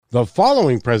The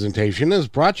following presentation is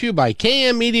brought to you by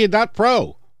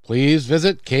kmmedia.pro. Please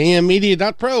visit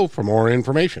kmmedia.pro for more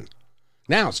information.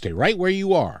 Now stay right where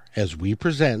you are as we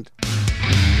present.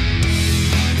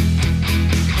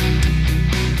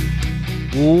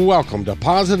 Welcome to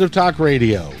Positive Talk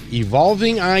Radio,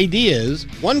 evolving ideas,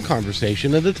 one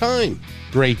conversation at a time.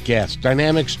 Great guests,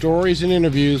 dynamic stories and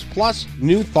interviews, plus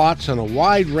new thoughts on a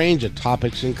wide range of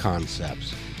topics and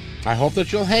concepts. I hope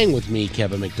that you'll hang with me,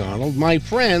 Kevin McDonald, my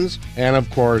friends, and of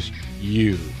course,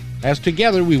 you. As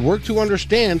together we work to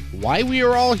understand why we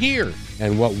are all here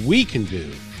and what we can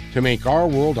do to make our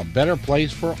world a better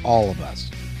place for all of us.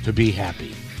 To be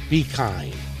happy, be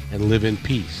kind, and live in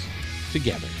peace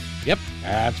together. Yep,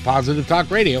 that's Positive Talk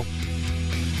Radio.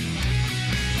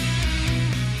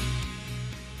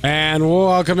 And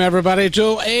welcome everybody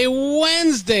to a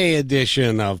Wednesday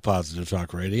edition of Positive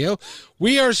Talk Radio.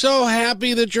 We are so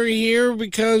happy that you're here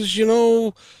because,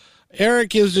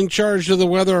 Eric is in charge of the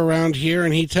weather around here,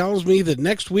 and he tells me that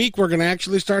next week we're going to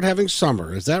actually start having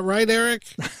summer. Is that right, Eric?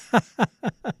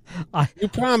 You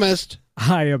promised.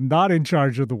 I am not in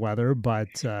charge of the weather,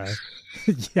 but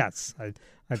yes,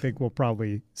 I think we'll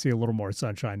probably see a little more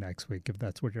sunshine next week if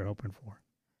that's what you're hoping for.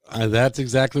 That's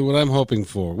exactly what I'm hoping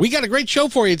for. We got a great show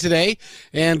for you today,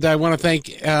 and I want to thank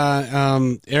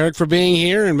Eric for being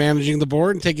here and managing the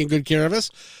board and taking good care of us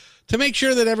to make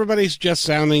sure that everybody's just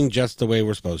sounding just the way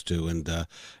we're supposed to, and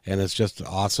it's just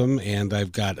awesome. And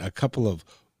I've got a couple of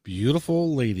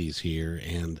beautiful ladies here,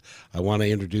 and I want to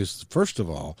introduce, first of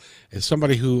all, is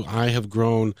somebody who I have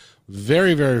grown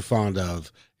very, very fond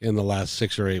of in the last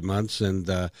 6 or 8 months,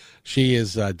 and she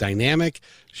is dynamic.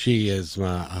 She is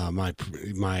my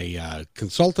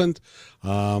consultant.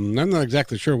 I'm not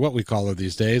exactly sure what we call her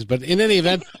these days, but in any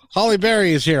event, Holly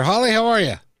Berry is here. Holly, how are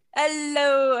you?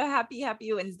 Hello,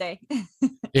 happy Wednesday.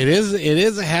 It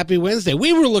is a happy Wednesday.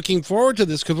 We were looking forward to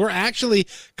this because we're actually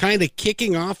kind of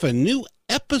kicking off a new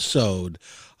episode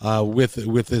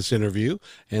with this interview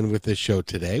and with this show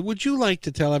today. Would you like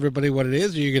to tell everybody what it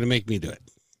is, or are you going to make me do it?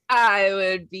 I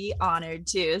would be honored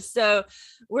to. So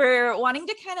we're wanting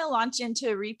to kind of launch into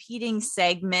a repeating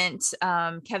segment.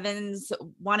 Kevin's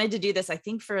wanted to do this, I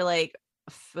think, for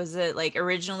was it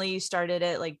originally you started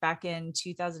it back in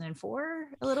 2004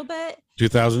 a little bit?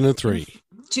 2003.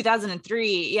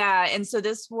 Yeah. And so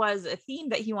this was a theme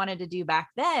that he wanted to do back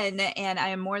then, and I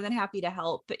am more than happy to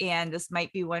help. And this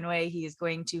might be one way he's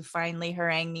going to finally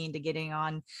harangue me into getting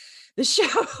on the show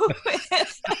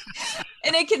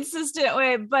in a consistent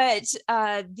way. But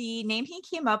the name he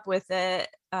came up with it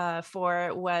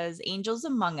for was Angels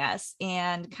Among Us.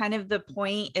 And kind of the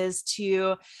point is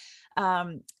to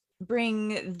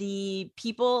bring the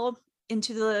people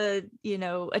into the,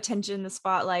 attention, the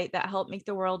spotlight that help make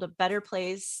the world a better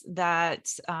place, that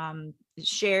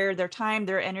share their time,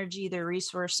 their energy, their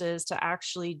resources to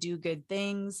actually do good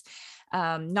things.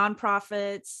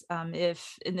 Nonprofits,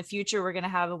 if in the future we're going to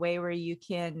have a way where you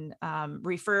can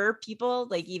refer people,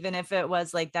 even if it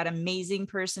was that amazing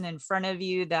person in front of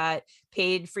you that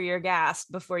paid for your gas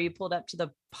before you pulled up to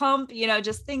the pump,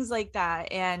 just things like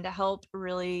that, and help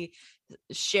really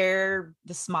share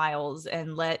the smiles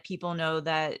and let people know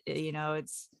that,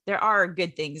 there are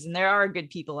good things and there are good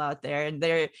people out there, and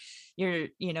you're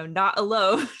not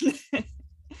alone.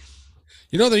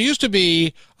 There used to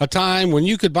be a time when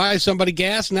you could buy somebody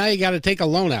gas. Now you got to take a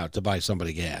loan out to buy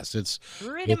somebody gas. It's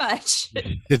pretty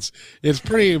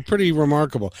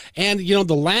remarkable. And,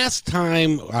 the last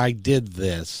time I did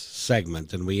this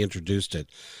segment and we introduced it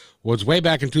was way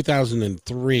back in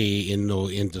 2003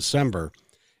 in December.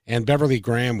 And Beverly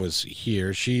Graham was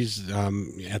here. She's,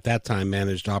 at that time,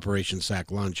 managed Operation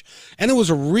Sack Lunch. And it was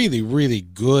a really, really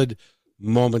good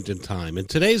moment in time. And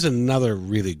today's another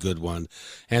really good one.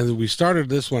 And we started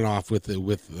this one off with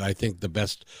I think the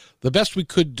best we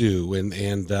could do.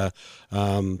 And so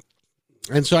I'm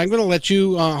going to let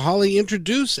you, Holly,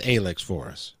 introduce Alix for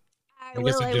us. I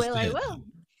will.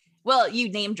 Well, you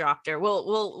name dropped her.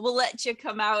 We'll let you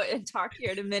come out and talk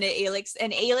here in a minute, Alix.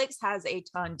 And Alix has a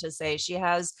ton to say. She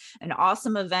has an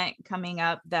awesome event coming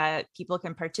up that people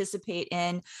can participate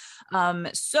in.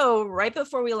 So right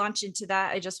before we launch into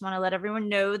that, I just want to let everyone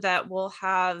know that we'll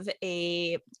have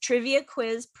a trivia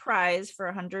quiz prize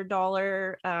for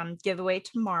 $100 giveaway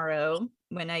tomorrow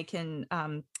when I can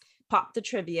pop the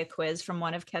trivia quiz from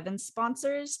one of Kevin's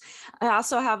sponsors. I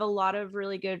also have a lot of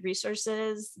really good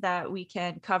resources that we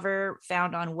can cover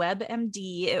found on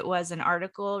WebMD. It was an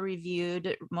article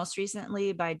reviewed most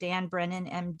recently by Dan Brennan,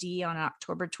 MD, on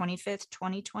October 25th,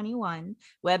 2021,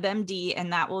 WebMD,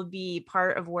 and that will be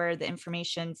part of where the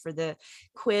information for the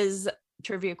quiz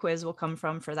trivia quiz will come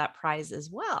from for that prize as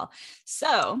well.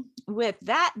 So with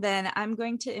that, then I'm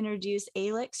going to introduce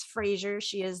Alix Frazier.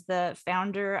 She is the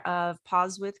founder of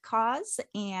Pause with Cause.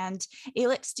 And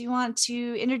Alix, do you want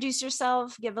to introduce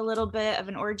yourself, give a little bit of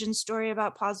an origin story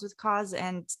about Pause with Cause,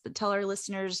 and tell our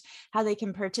listeners how they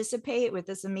can participate with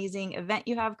this amazing event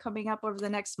you have coming up over the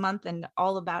next month and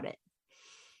all about it?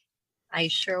 I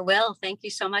sure will. Thank you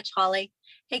so much, Holly.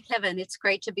 Hey, Kevin, it's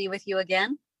great to be with you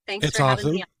again. Thanks it's for awesome.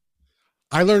 having me on.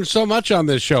 I learned so much on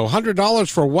this show. $100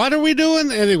 for what are we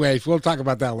doing? Anyways, we'll talk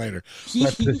about that later.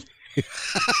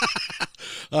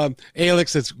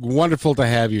 Alix, it's wonderful to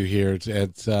have you here.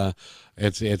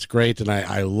 It's great, and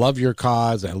I love your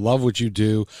cause. I love what you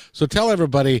do. So tell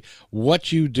everybody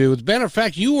what you do. As a matter of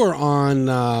fact, you were on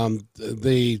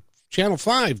the Channel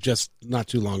 5 just not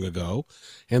too long ago,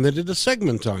 and they did a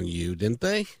segment on you, didn't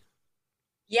they?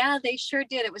 Yeah, they sure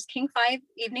did. It was King 5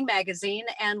 Evening Magazine,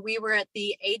 and we were at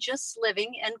the Aegis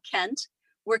Living in Kent,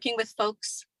 working with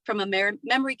folks from a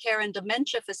memory care and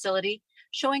dementia facility,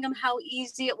 showing them how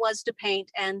easy it was to paint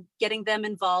and getting them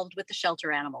involved with the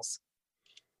shelter animals.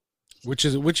 Which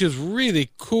is really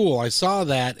cool. I saw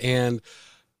that, and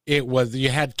you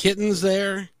had kittens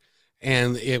there,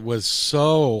 and it was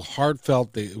so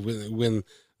heartfelt when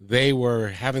they were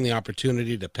having the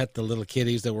opportunity to pet the little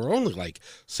kitties that were only like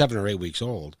 7 or 8 weeks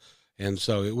old. And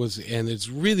so it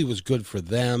really was good for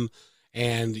them.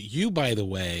 And you, by the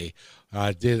way,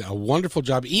 did a wonderful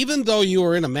job. Even though you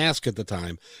were in a mask at the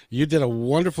time, you did a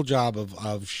wonderful job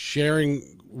of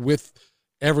sharing with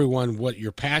everyone what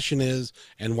your passion is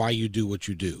and why you do what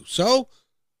you do. So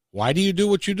why do you do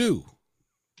what you do?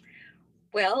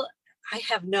 Well, I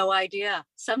have no idea.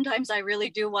 Sometimes I really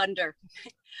do wonder.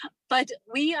 But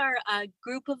we are a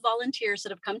group of volunteers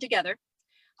that have come together.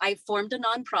 I formed a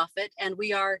nonprofit, and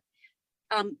we are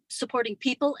supporting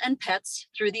people and pets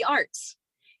through the arts.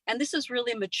 And this has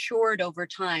really matured over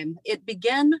time. It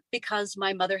began because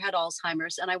my mother had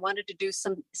Alzheimer's, and I wanted to do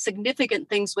some significant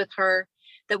things with her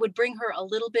that would bring her a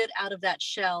little bit out of that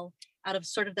shell, out of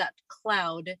sort of that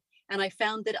cloud. And I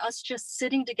found that us just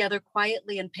sitting together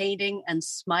quietly and painting and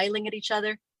smiling at each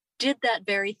other did that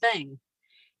very thing.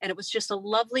 And it was just a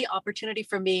lovely opportunity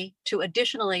for me to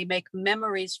additionally make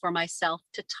memories for myself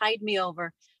to tide me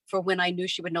over for when I knew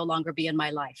she would no longer be in my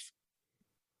life.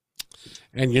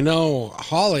 And you know,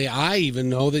 Holly, I even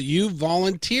know that you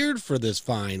volunteered for this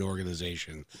fine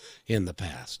organization in the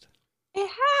past.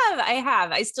 I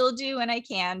have. I still do when I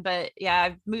can, but yeah,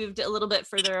 I've moved a little bit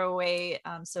further away,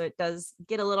 so it does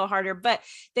get a little harder. But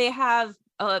they have,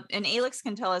 and Alix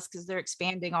can tell us because they're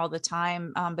expanding all the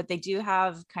time, but they do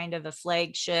have kind of a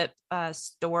flagship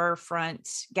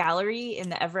storefront gallery in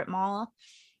the Everett Mall,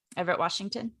 Everett,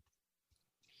 Washington.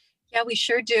 Yeah, we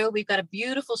sure do. We've got a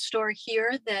beautiful store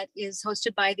here that is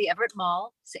hosted by the Everett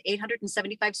Mall. It's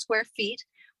 875 square feet,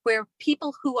 where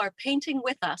people who are painting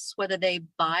with us, whether they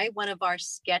buy one of our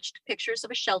sketched pictures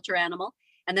of a shelter animal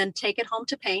and then take it home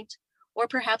to paint, or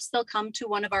perhaps they'll come to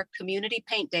one of our community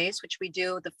paint days, which we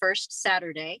do the first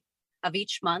Saturday of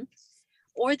each month,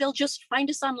 or they'll just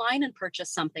find us online and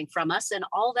purchase something from us, and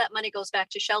all that money goes back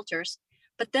to shelters.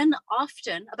 But then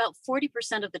often, about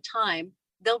 40% of the time,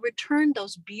 they'll return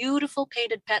those beautiful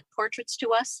painted pet portraits to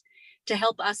us to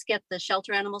help us get the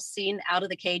shelter animals seen out of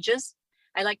the cages.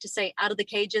 I like to say out of the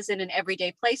cages and in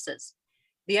everyday places.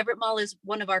 The Everett Mall is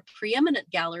one of our preeminent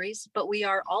galleries, but we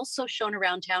are also shown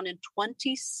around town in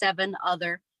 27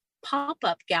 other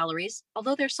pop-up galleries,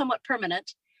 although they're somewhat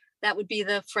permanent. That would be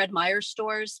the Fred Meyer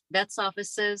stores, vets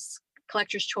offices,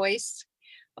 Collector's Choice,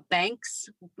 banks.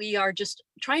 We are just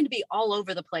trying to be all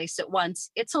over the place at once.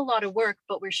 It's a lot of work,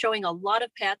 but we're showing a lot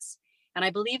of pets. And I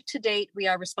believe to date, we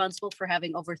are responsible for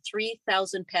having over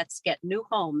 3,000 pets get new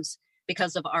homes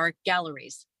because of our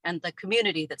galleries and the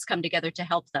community that's come together to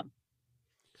help them.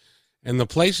 And the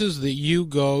places that you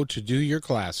go to do your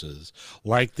classes,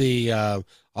 like the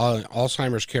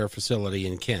Alzheimer's care facility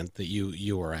in Kent that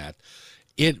you were at,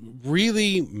 it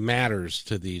really matters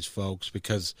to these folks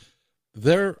because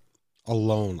they're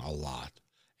alone a lot.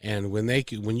 And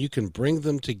when you can bring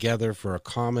them together for a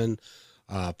common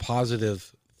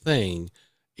positive thing,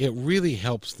 it really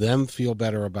helps them feel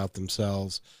better about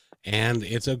themselves. And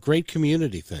it's a great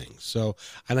community thing. So,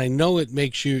 and I know it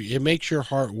makes your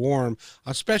heart warm,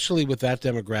 especially with that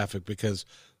demographic, because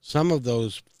some of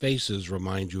those faces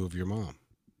remind you of your mom.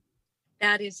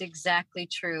 That is exactly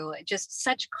true. Just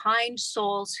such kind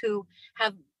souls who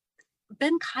have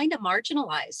been kind of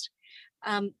marginalized.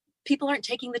 People aren't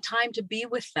taking the time to be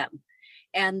with them.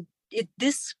 And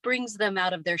this brings them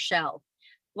out of their shell.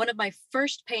 One of my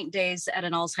first paint days at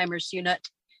an Alzheimer's unit,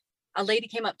 a lady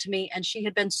came up to me and she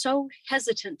had been so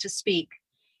hesitant to speak.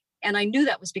 And I knew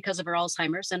that was because of her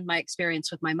Alzheimer's and my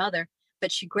experience with my mother.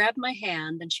 But she grabbed my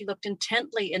hand and she looked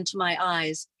intently into my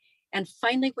eyes. And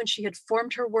finally, when she had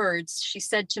formed her words, she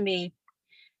said to me,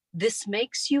 "This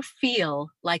makes you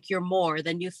feel like you're more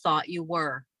than you thought you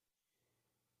were."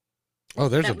 Oh,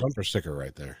 there's a bumper sticker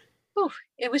right there.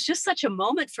 It was just such a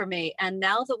moment for me. And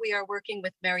now that we are working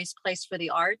with Mary's Place for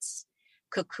the Arts,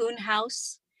 Cocoon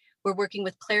House, we're working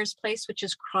with Claire's Place, which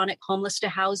is chronic homeless to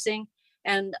housing.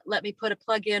 And let me put a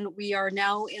plug in. We are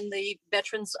now in the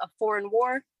Veterans of Foreign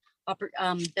War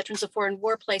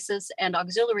places and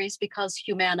auxiliaries because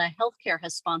Humana Healthcare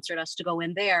has sponsored us to go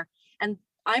in there. And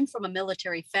I'm from a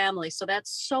military family, so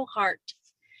that's so heart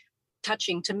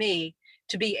touching to me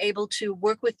to be able to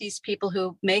work with these people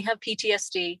who may have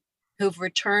PTSD, who've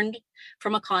returned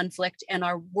from a conflict and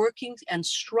are working and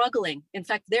struggling. In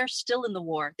fact, they're still in the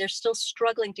war. They're still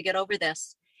struggling to get over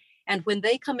this. And when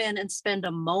they come in and spend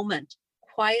a moment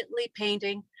quietly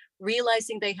painting,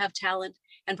 realizing they have talent,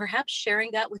 and perhaps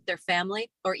sharing that with their family,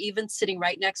 or even sitting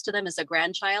right next to them as a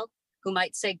grandchild who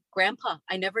might say, "Grandpa,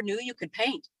 I never knew you could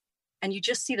paint." And you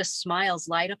just see the smiles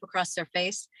light up across their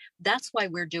face. That's why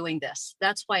we're doing this.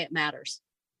 That's why it matters.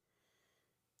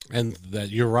 And that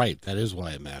you're right. That is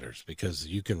why it matters, because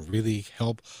you can really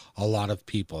help a lot of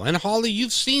people. And Holly,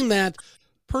 you've seen that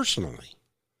personally.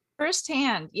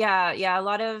 Firsthand. Yeah. A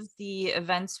lot of the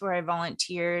events where I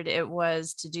volunteered, it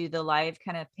was to do the live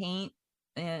kind of paint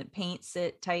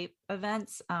sit type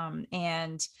events.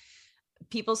 And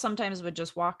people sometimes would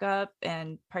just walk up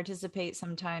and participate.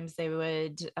 Sometimes they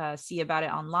would see about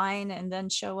it online and then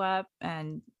show up.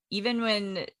 And even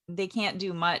when they can't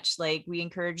do much, like, we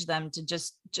encourage them to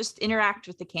just interact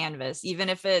with the canvas, even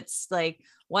if it's like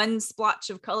one splotch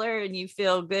of color and you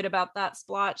feel good about that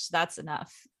splotch, that's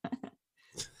enough.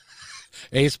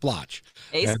 A splotch.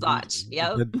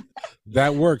 Yep.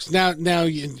 That works. Now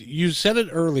you said it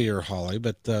earlier, Holly,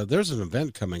 but there's an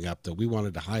event coming up that we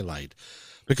wanted to highlight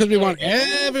because we want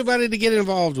everybody to get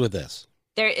involved with this.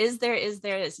 There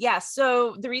is. Yeah.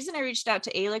 So the reason I reached out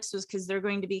to Alix was because they're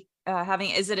going to be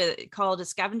having, is it called a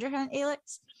scavenger hunt,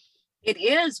 Alix? It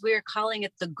is. We're calling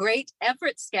it the Great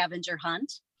Everett Scavenger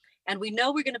Hunt. And we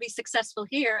know we're going to be successful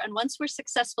here. And once we're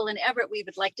successful in Everett, we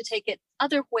would like to take it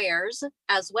otherwheres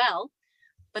as well.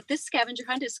 But this scavenger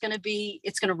hunt is going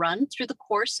to run through the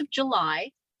course of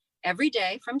July, every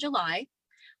day from July.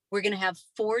 We're going to have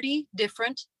 40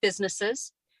 different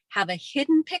businesses have a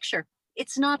hidden picture.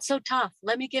 It's not so tough.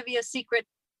 Let me give you a secret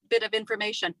bit of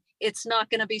information. It's not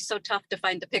going to be so tough to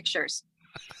find the pictures.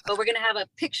 But we're going to have a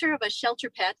picture of a shelter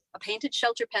pet, a painted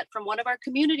shelter pet from one of our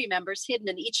community members hidden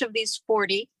in each of these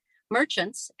 40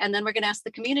 merchants. And then we're going to ask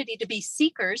the community to be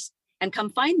seekers and come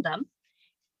find them.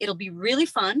 It'll be really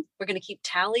fun. We're going to keep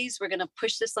tallies. We're going to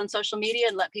push this on social media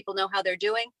and let people know how they're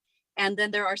doing. And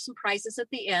then there are some prizes at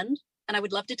the end. And I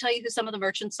would love to tell you who some of the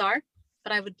merchants are,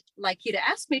 but I would like you to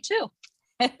ask me too.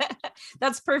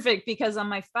 That's perfect, because on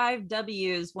my 5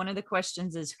 W's, one of the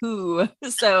questions is who.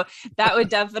 So that would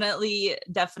definitely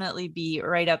be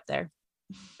right up there.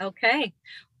 Okay.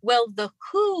 Well, the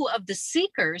who of the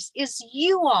seekers is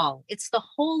you all. It's the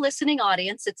whole listening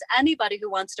audience. It's anybody who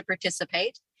wants to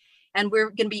participate. And we're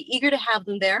going to be eager to have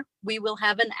them there. We will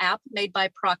have an app made by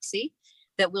Proxy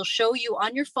that will show you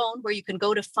on your phone where you can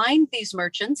go to find these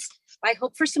merchants. I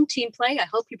hope for some team play. I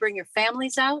hope you bring your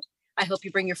families out. I hope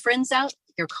you bring your friends out,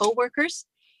 your coworkers.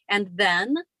 And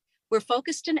then we're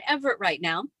focused in Everett right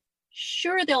now.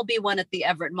 Sure, there'll be one at the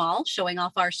Everett Mall showing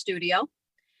off our studio.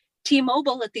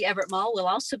 T-Mobile at the Everett Mall will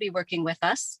also be working with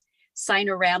us.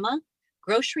 Sinorama,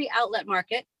 Grocery Outlet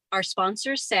Market, our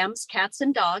sponsors, Sam's Cats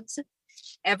and Dogs,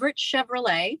 Everett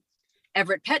Chevrolet,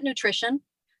 Everett Pet Nutrition,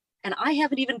 and I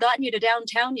haven't even gotten you to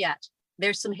downtown yet.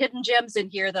 There's some hidden gems in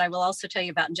here that I will also tell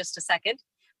you about in just a second,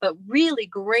 but really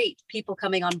great people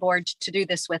coming on board to do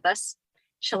this with us.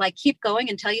 Shall I keep going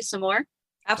and tell you some more?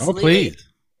 Absolutely. Oh, please.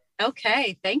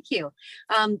 Okay, thank you.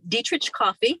 Dietrich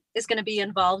Coffee is going to be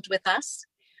involved with us.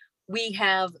 We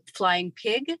have Flying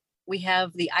Pig. We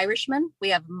have The Irishman. We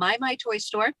have My Toy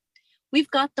Store. We've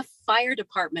got the fire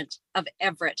department of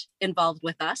Everett involved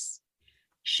with us.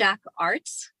 Shack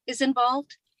Arts is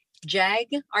involved. JAG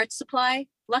Art Supply,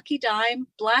 Lucky Dime,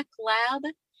 Black Lab.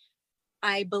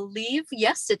 I believe,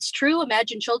 yes, it's true.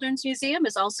 Imagine Children's Museum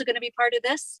is also going to be part of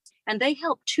this. And they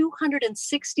help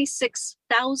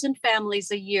 266,000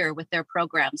 families a year with their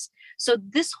programs. So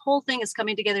this whole thing is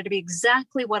coming together to be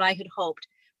exactly what I had hoped.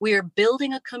 We are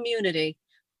building a community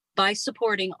by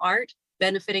supporting art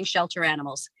benefiting shelter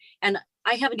animals. And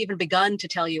I haven't even begun to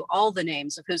tell you all the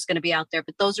names of who's going to be out there,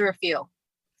 but those are a few.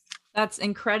 That's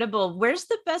incredible. Where's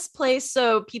the best place?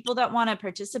 So people that want to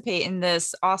participate in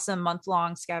this awesome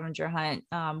month-long scavenger hunt,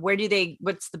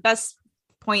 what's the best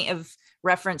point of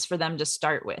reference for them to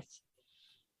start with?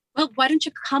 Well, why don't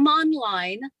you come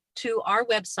online to our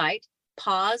website,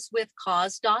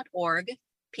 pausewithcause.org,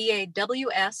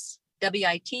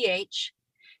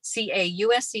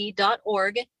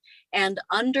 PAWSWITHCAUSE.org, and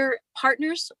under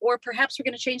partners, or perhaps we're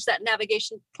going to change that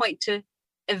navigation point to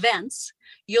events,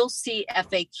 you'll see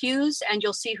FAQs and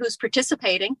you'll see who's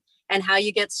participating and how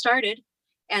you get started.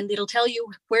 And it'll tell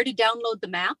you where to download the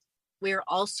map. We're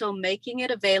also making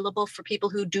it available for people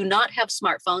who do not have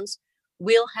smartphones.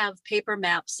 We'll have paper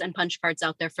maps and punch cards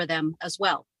out there for them as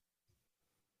well.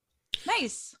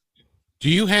 Nice. Do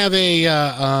you have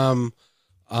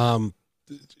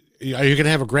are you going to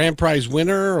have a grand prize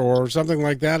winner or something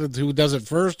like that? Who does it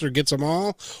first or gets them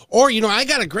all? Or, I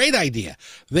got a great idea.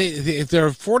 If there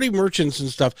are 40 merchants and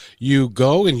stuff, you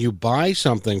go and you buy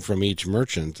something from each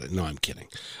merchant. No, I'm kidding.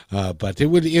 But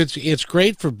it's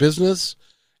great for business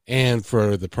and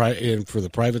for the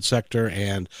private sector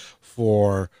and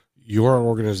for your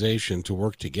organization to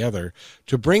work together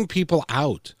to bring people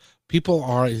out. People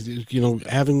are,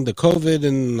 having the COVID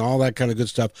and all that kind of good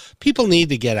stuff. People need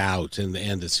to get out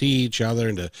and to see each other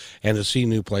and to see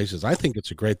new places. I think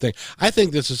it's a great thing. I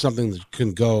think this is something that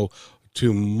can go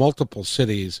to multiple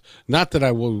cities. Not that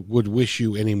I would wish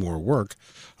you any more work.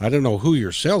 I don't know who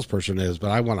your salesperson is,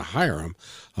 but I want to hire him.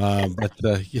 But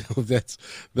it's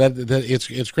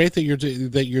great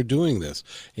that you're doing this.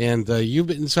 And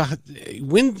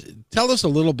tell us a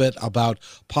little bit about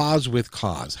Pause with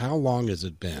Cause. How long has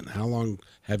it been? How long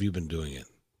have you been doing it?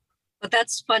 But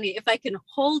that's funny. If I can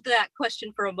hold that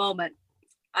question for a moment,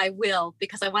 I will,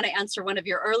 because I want to answer one of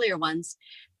your earlier ones.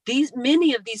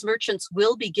 Many of these merchants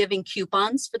will be giving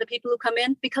coupons for the people who come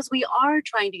in, because we are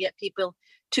trying to get people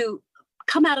to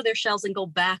come out of their shells and go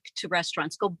back to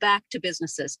restaurants, go back to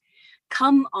businesses.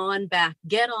 Come on back,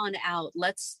 get on out.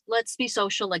 Let's be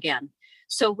social again.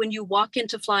 So when you walk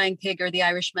into Flying Pig or the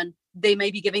Irishman, they may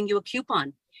be giving you a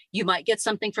coupon. You might get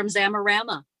something from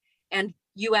Zamarama. And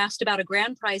you asked about a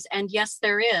grand prize, and yes,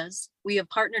 there is. We have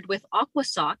partnered with Aqua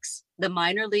Sox, the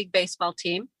minor league baseball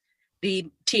team,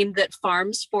 the team that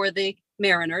farms for the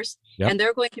Mariners, and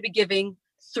they're going to be giving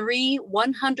 3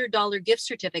 $100 gift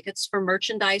certificates for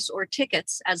merchandise or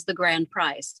tickets as the grand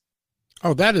prize.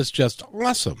 Oh, that is just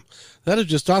awesome. That is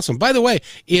just awesome. By the way,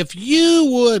 if you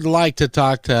would like to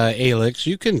talk to Alix,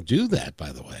 you can do that,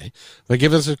 by the way, by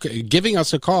giving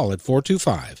us a call at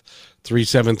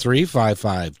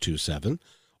 425-373-5527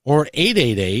 or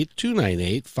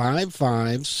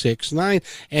 888-298-5569.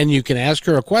 And you can ask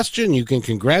her a question. You can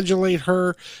congratulate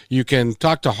her. You can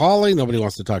talk to Holly. Nobody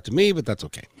wants to talk to me, but that's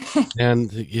okay.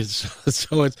 And it's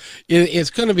going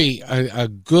to be a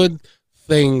good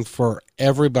thing for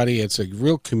everybody. It's a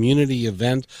real community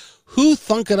event. Who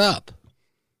thunk it up?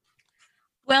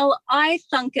 Well, I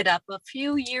thunk it up a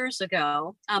few years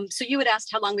ago. So you had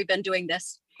asked how long we've been doing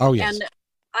this. Oh, yes. And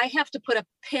I have to put a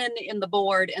pin in the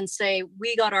board and say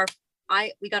we got our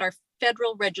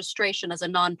federal registration as a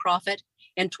nonprofit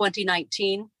in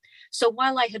 2019. So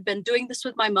while I had been doing this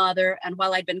with my mother, and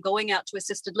while I'd been going out to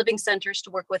assisted living centers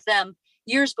to work with them,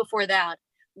 years before that,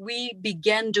 we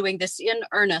began doing this in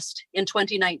earnest in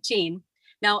 2019.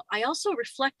 Now, I also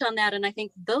reflect on that, and I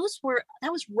think that was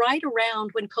right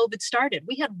around when COVID started.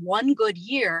 We had one good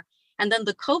year, and then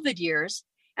the COVID years,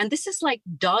 and this is like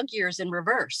dog years in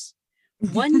reverse.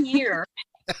 1 year.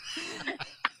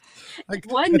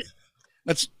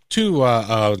 That's 2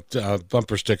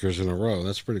 bumper stickers in a row.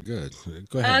 That's pretty good.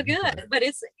 Go ahead. Good, but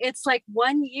it's like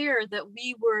 1 year that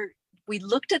we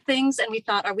looked at things and we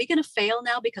thought, are we going to fail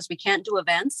now because we can't do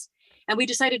events? And we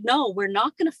decided, no, we're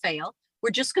not going to fail. We're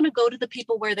just going to go to the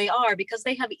people where they are, because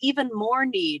they have even more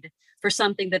need for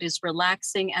something that is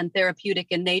relaxing and therapeutic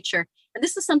in nature. And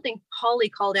this is something Holly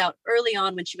called out early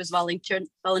on when she was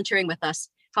volunteering with us,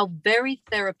 how very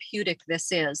therapeutic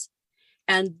this is.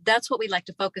 And that's what we like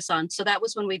to focus on. So that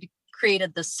was when we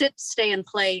created the Sit, Stay, and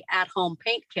Play at-home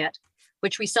paint kit,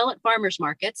 which we sell at farmers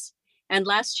markets. And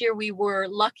last year we were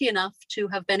lucky enough to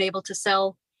have been able to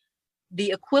sell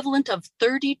the equivalent of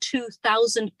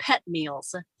 32,000 pet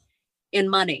meals in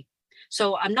money.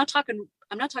 So I'm not talking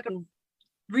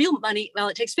real money. Well,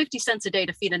 it takes 50 cents a day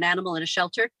to feed an animal in a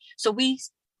shelter. So we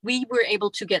were able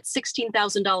to get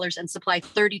 $16,000 and supply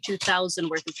 32,000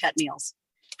 worth of pet meals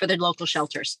for the local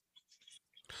shelters.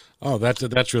 Oh,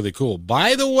 that's really cool.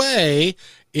 By the way,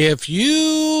 if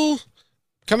you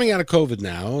coming out of COVID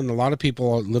now, and a lot of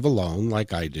people live alone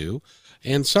like I do,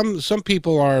 and some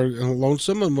people are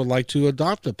lonesome and would like to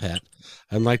adopt a pet,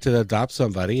 and like to adopt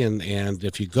somebody, and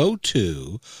if you go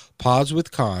to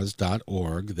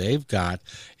pausewithcause.org, they've got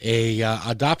a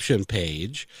adoption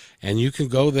page, and you can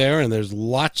go there, and there's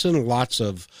lots and lots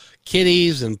of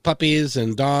kitties and puppies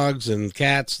and dogs and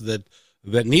cats that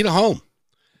need a home.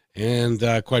 And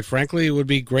quite frankly, it would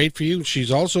be great for you.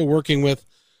 She's also working with,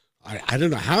 I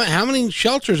don't know, how many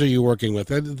shelters are you working with?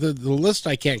 The list,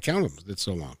 I can't count them. It's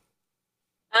so long.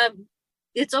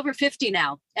 It's over 50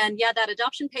 now. And yeah, that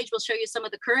adoption page will show you some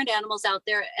of the current animals out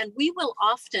there. And we will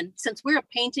often, since we're a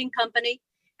painting company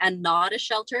and not a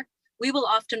shelter, we will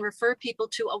often refer people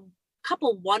to a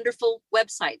couple wonderful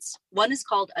websites. One is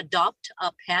called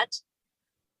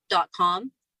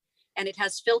adoptapet.com, and it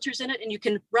has filters in it, and you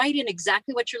can write in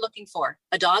exactly what you're looking for: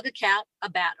 a dog, a cat, a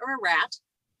bat, or a rat.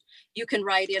 You can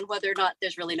write in whether or not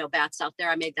there's really no bats out there.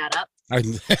 I made that up. I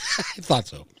thought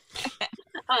so.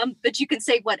 But you can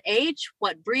say what age,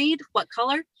 what breed, what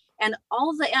color, and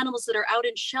all the animals that are out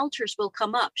in shelters will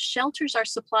come up. Shelters are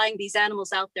supplying these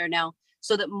animals out there now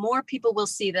so that more people will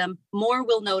see them, more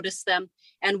will notice them,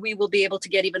 and we will be able to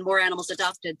get even more animals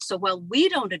adopted. So while we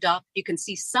don't adopt, you can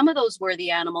see some of those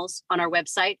worthy animals on our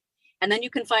website, and then you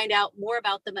can find out more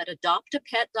about them at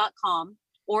adoptapet.com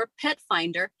or Pet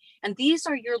Finder. And these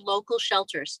are your local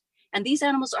shelters. And these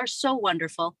animals are so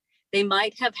wonderful. They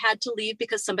might have had to leave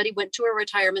because somebody went to a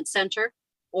retirement center,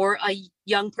 or a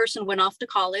young person went off to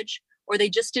college, or they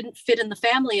just didn't fit in the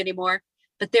family anymore,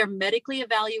 but they're medically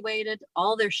evaluated.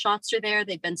 All their shots are there.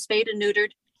 They've been spayed and neutered.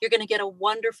 You're going to get a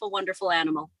wonderful, wonderful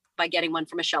animal by getting one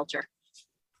from a shelter.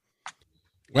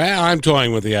 Well, I'm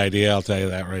toying with the idea. I'll tell you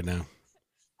that right now.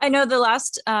 I know the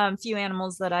last few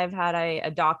animals that I've had, I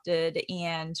adopted.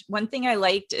 And one thing I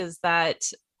liked is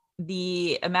that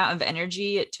the amount of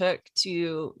energy it took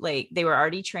to, like, they were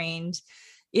already trained,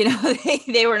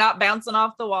 they were not bouncing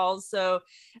off the walls. So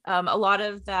a lot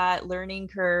of that learning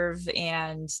curve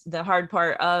and the hard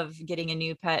part of getting a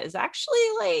new pet is actually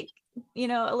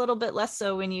a little bit less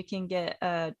so when you can get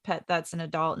a pet that's an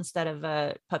adult instead of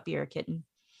a puppy or a kitten.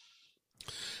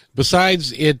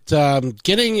 Besides it,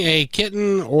 getting a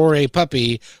kitten or a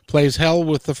puppy plays hell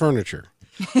with the furniture.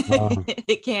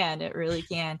 It really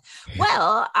can.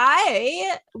 Well,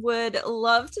 I would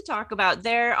love to talk about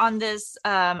there on this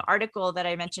article that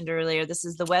I mentioned earlier. This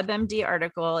is the WebMD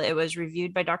article. It was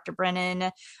reviewed by Dr.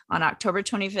 Brennan on October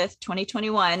 25th,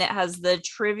 2021. It has the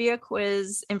trivia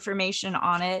quiz information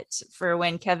on it for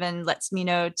when Kevin lets me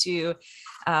know to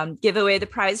give away the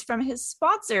prize from his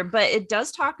sponsor. But it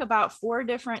does talk about 4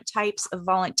 different types of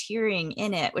volunteering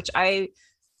in it, which I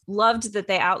loved that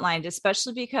they outlined,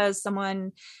 especially because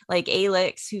someone like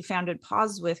Alix, who founded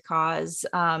Paws with Cause,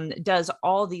 does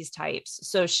all these types.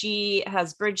 So she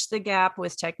has bridged the gap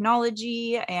with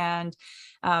technology and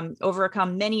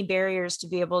overcome many barriers to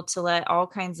be able to let all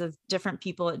kinds of different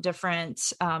people at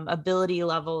different ability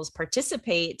levels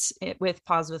participate with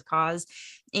Paws with Cause.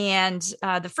 And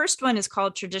the first one is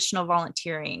called traditional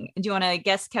volunteering. Do you want to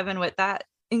guess, Kevin, what that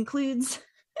includes?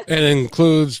 It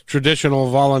includes traditional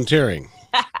volunteering.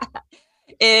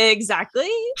 Exactly.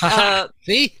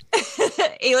 See?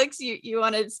 Alix, you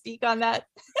want to speak on that?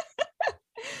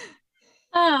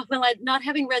 Well, not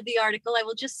having read the article, I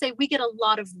will just say we get a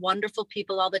lot of wonderful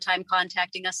people all the time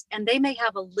contacting us, and they may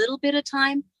have a little bit of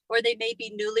time, or they may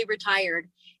be newly retired,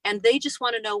 and they just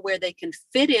want to know where they can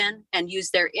fit in and use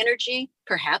their energy,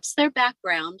 perhaps their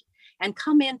background, and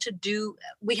come in to do,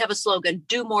 we have a slogan,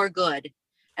 do more good.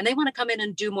 And they want to come in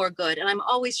and do more good. And I'm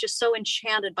always just so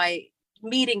enchanted by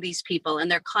meeting these people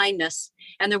and their kindness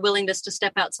and their willingness to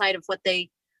step outside of what they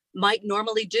might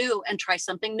normally do and try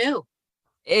something new.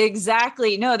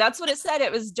 Exactly. No, that's what it said.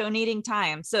 It was donating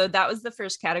time. So that was the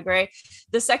first category.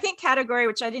 The second category,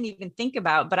 which I didn't even think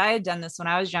about, but I had done this when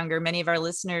I was younger. Many of our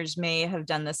listeners may have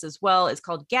done this as well. It's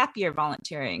called gap year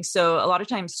volunteering. So a lot of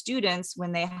times students,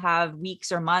 when they have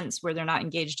weeks or months where they're not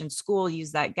engaged in school,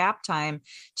 use that gap time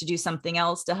to do something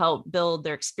else to help build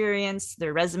their experience,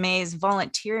 their resumes.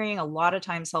 Volunteering a lot of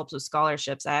times helps with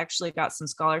scholarships. I actually got some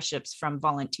scholarships from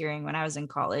volunteering when I was in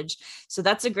college. So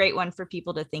that's a great one for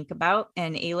people to think about.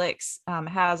 And Alix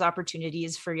has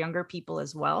opportunities for younger people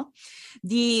as well.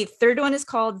 The third one is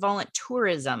called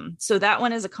voluntourism. So that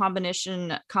one is a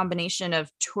combination of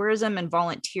tourism and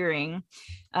volunteering.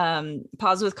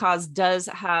 Paws with Cause does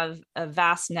have a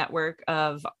vast network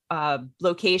of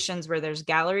locations where there's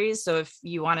galleries. So if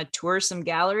you want to tour some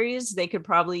galleries, they could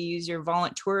probably use your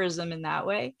voluntourism in that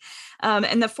way.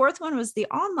 And the fourth one was the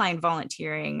online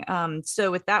volunteering.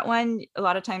 So with that one, a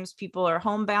lot of times people are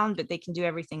homebound, but they can do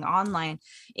everything online.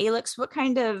 Alix, what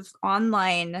kind of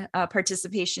online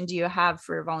participation do you have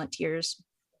for volunteers?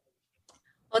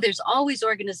 Well, there's always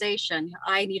organization.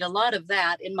 I need a lot of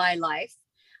that in my life.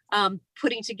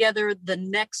 Putting together the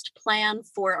next plan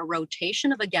for a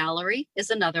rotation of a gallery is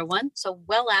another one. So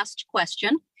well-asked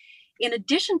question. In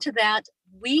addition to that,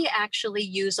 we actually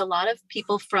use a lot of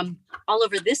people from all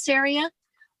over this area,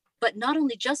 but not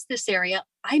only just this area.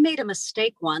 I made a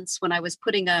mistake once when I was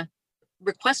putting a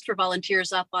request for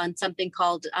volunteers up on something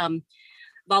called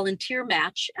Volunteer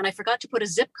Match, and I forgot to put a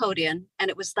zip code in, and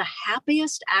it was the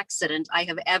happiest accident I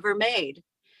have ever made.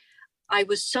 I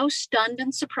was so stunned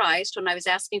and surprised when I was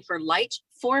asking for light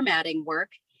formatting work,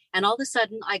 and all of a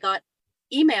sudden I got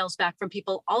emails back from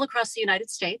people all across the United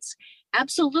States,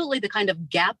 absolutely the kind of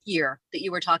gap year that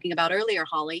you were talking about earlier,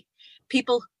 Holly,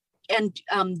 people and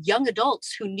young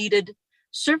adults who needed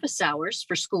service hours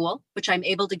for school, which I'm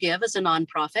able to give as a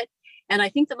nonprofit. And I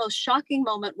think the most shocking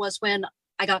moment was when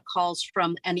I got calls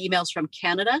from and emails from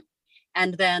Canada,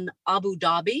 and then Abu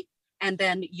Dhabi, and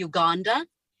then Uganda,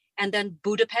 and then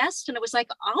Budapest. And it was like,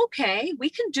 okay, we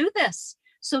can do this.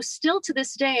 So still to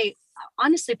this day,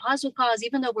 honestly, Paws with Cause,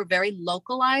 even though we're very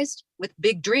localized with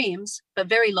big dreams, but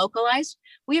very localized,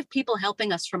 we have people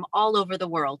helping us from all over the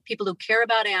world, people who care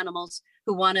about animals,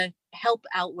 who want to help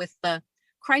out with the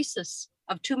crisis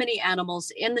of too many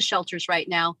animals in the shelters right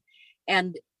now,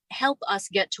 and help us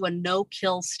get to a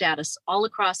no-kill status all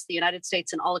across the United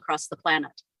States and all across the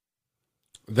planet.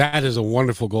 That is a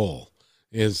wonderful goal.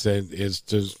 Is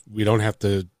we don't have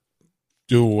to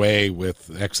do away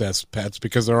with excess pets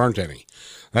because there aren't any.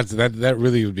 That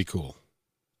really would be cool.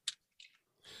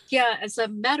 Yeah, as a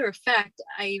matter of fact,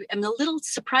 I am a little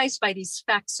surprised by these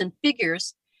facts and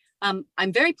figures. I'm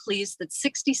very pleased that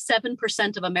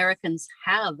 67% of Americans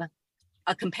have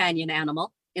a companion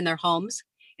animal in their homes,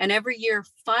 and every year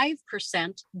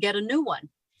 5% get a new one.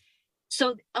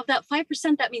 So of that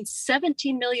 5%, that means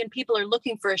 17 million people are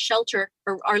looking for a shelter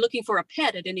or are looking for a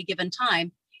pet at any given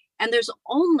time. And there's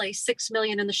only 6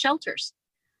 million in the shelters.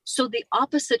 So the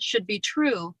opposite should be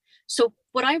true. So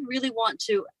what I really want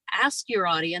to ask your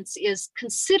audience is,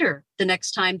 consider the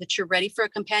next time that you're ready for a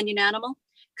companion animal,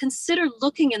 consider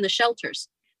looking in the shelters,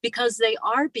 because they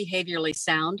are behaviorally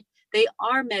sound. They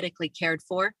are medically cared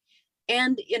for.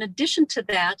 And in addition to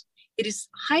that, it is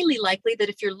highly likely that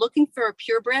if you're looking for a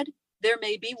purebred, there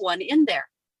may be one in there.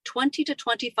 20 to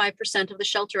 25% of the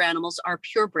shelter animals are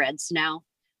purebreds now,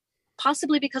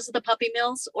 possibly because of the puppy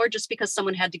mills or just because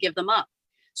someone had to give them up.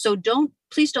 So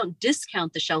please don't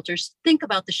discount the shelters. Think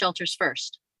about the shelters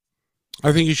first.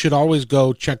 I think you should always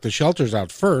go check the shelters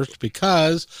out first,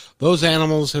 because those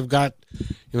animals have got,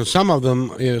 some of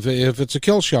them, if it's a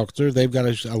kill shelter, they've got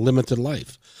a limited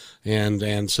life.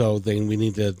 And so then we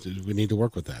need to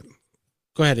work with that.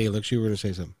 Go ahead, Alex, you were going to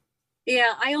say something.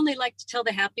 Yeah, I only like to tell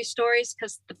the happy stories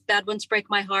because the bad ones break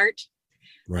my heart.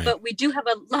 Right. But we do have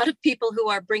a lot of people who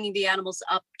are bringing the animals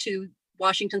up to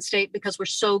Washington State because we're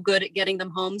so good at getting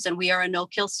them homes, and we are a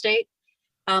no-kill state.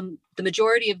 The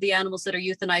majority of the animals that are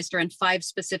euthanized are in 5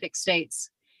 specific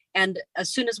states. And as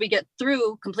soon as we get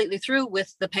completely through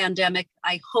with the pandemic,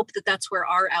 I hope that that's where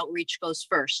our outreach goes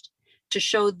first, to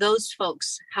show those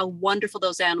folks how wonderful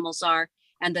those animals are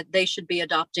and that they should be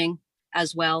adopting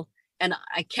as well. And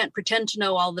I can't pretend to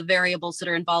know all the variables that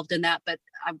are involved in that, but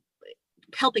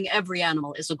helping every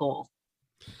animal is a goal.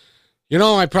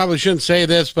 I probably shouldn't say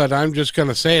this, but I'm just going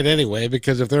to say it anyway,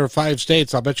 because if there are 5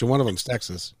 states, I'll bet you one of them's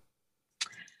Texas.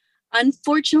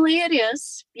 Unfortunately, it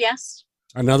is. Yes.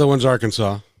 Another one's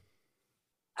Arkansas.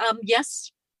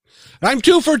 Yes. I'm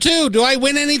 2 for 2. Do I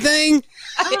win anything?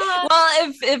 Well,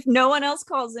 if no one else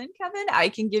calls in, Kevin, I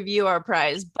can give you our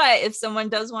prize. But if someone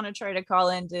does want to try to call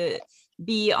in to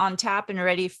be on tap and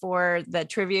ready for the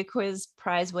trivia quiz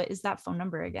prize, what is that phone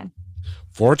number again?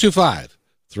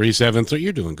 425-373.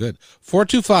 You're doing good.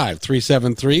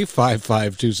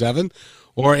 425-373-5527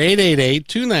 or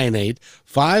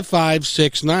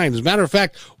 888-298-5569. As a matter of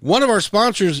fact, one of our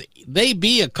sponsors, they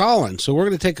be a call-in. So we're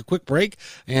going to take a quick break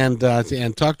and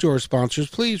talk to our sponsors.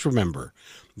 Please remember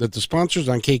that the sponsors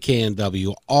on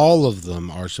KKNW, all of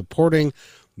them are supporting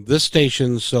this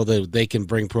station so that they can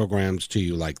bring programs to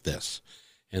you like this.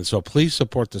 And so please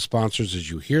support the sponsors as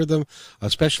you hear them,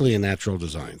 especially in natural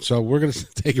design. So we're going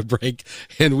to take a break,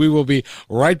 and we will be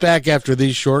right back after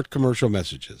these short commercial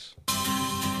messages.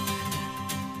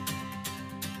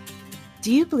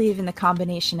 Do you believe in the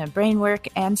combination of brain work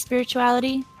and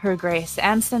spirituality? Her grace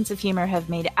and sense of humor have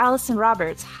made Allison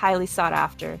Roberts highly sought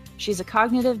after. She's a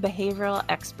cognitive behavioral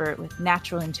expert with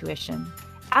natural intuition.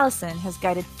 Allison has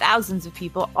guided thousands of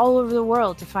people all over the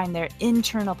world to find their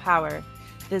internal power.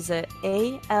 Visit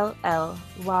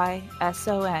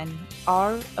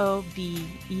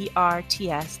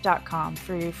ALLYSONROBERTS.com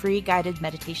for your free guided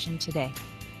meditation today.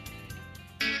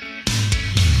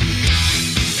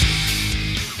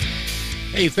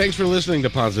 Hey, thanks for listening to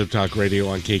Positive Talk Radio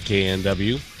on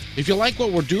KKNW. If you like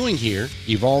what we're doing here,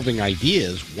 evolving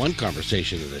ideas one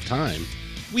conversation at a time,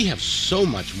 we have so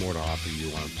much more to offer you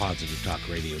on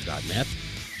positivetalkradio.net.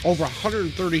 Over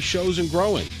 130 shows and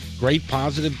growing. Great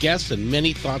positive guests and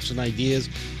many thoughts and ideas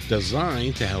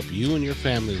designed to help you and your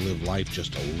family live life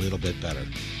just a little bit better.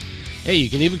 Hey, you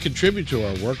can even contribute to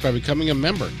our work by becoming a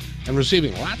member and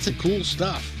receiving lots of cool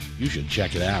stuff. You should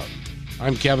check it out.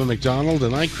 I'm Kevin McDonald,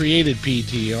 and I created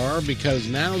PTR because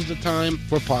now's the time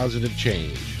for positive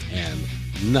change, and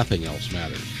nothing else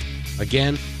matters.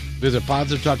 Again, visit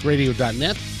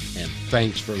positivetalkradio.net, and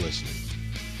thanks for listening.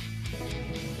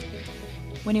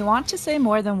 When you want to say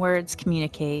more than words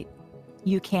communicate,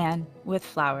 you can with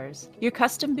flowers. Your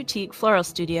custom boutique floral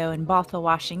studio in Bothell,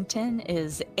 Washington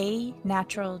is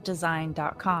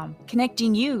anaturaldesign.com,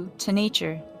 connecting you to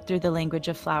nature through the language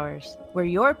of flowers. Where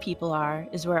your people are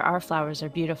is where our flowers are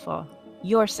beautiful.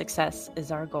 Your success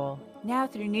is our goal. Now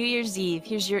through New Year's Eve,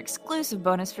 here's your exclusive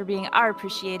bonus for being our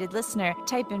appreciated listener.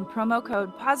 Type in promo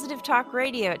code Positive Talk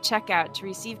Radio at checkout to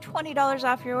receive $20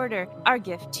 off your order. Our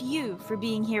gift to you for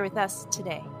being here with us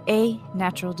today.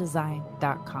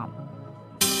 anaturaldesign.com.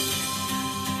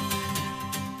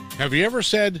 Have you ever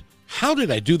said, "How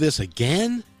did I do this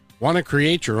again?" Want to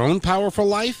create your own powerful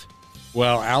life?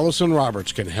 Well, Allison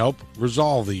Roberts can help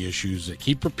resolve the issues that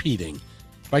keep repeating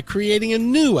by creating a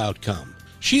new outcome.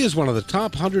 She is one of the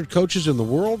top 100 coaches in the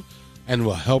world and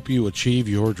will help you achieve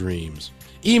your dreams.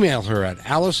 Email her at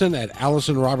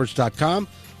allison@allisonroberts.com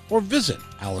or visit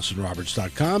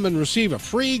allisonroberts.com and receive a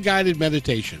free guided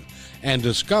meditation and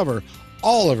discover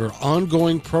all of her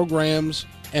ongoing programs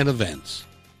and events.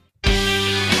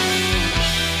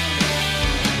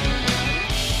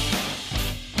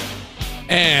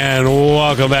 And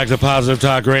welcome back to Positive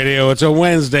Talk Radio. It's a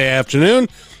Wednesday afternoon.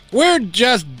 We're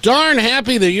just darn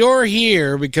happy that you're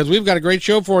here because we've got a great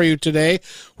show for you today.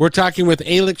 We're talking with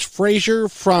Alex Frazier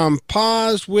from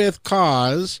Pause with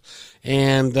Cause,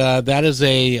 and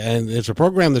it's a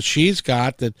program that she's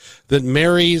got that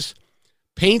marries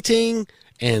painting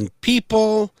and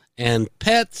people and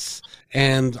pets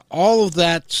and all of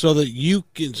that so that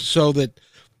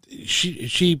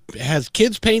she has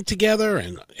kids paint together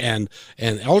and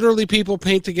elderly people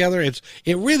paint together.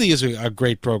 It really is a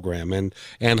great program. And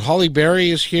Holly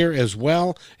Berry is here as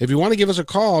well. If you want to give us a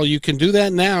call, you can do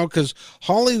that now because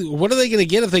Holly, what are they going to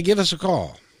get if they give us a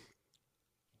call?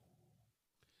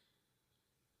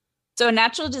 So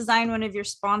Natural Design, one of your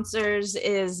sponsors,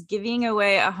 is giving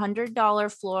away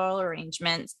 $100 floral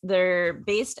arrangements. They're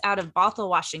based out of Bothell,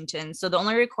 Washington. So the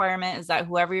only requirement is that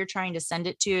whoever you're trying to send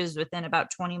it to is within about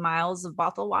 20 miles of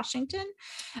Bothell, Washington.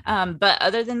 But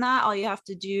other than that, all you have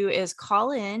to do is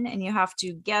call in and you have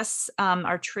to guess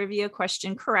our trivia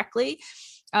question correctly.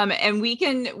 And we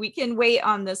can wait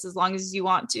on this as long as you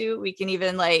want to. We can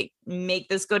even make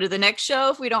this go to the next show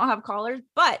if we don't have callers.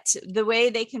 But the way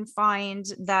they can find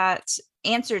that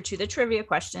answer to the trivia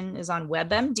question is on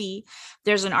WebMD.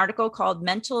 There's an article called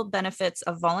Mental Benefits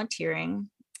of Volunteering.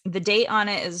 The date on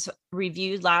it is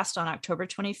reviewed last on October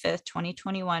 25th,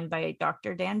 2021 by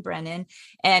Dr. Dan Brennan.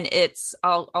 And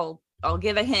I'll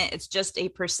give a hint. It's just a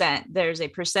percent. There's a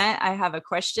percent I have a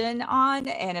question on.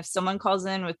 And if someone calls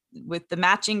in with the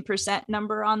matching percent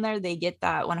number on there, they get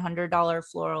that $100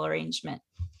 floral arrangement.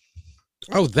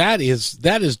 Oh, that is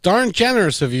darn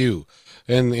generous of you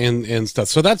and stuff.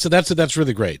 So that's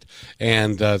really great.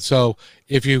 And so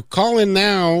if you call in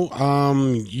now,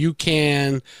 you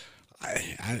can,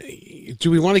 do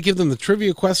we want to give them the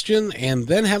trivia question and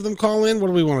then have them call in? What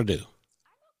do we want to do?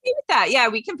 With that, yeah,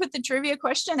 we can put the trivia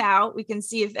question out. We can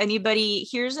see if anybody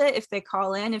hears it, if they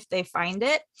call in, if they find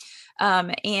it,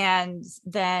 and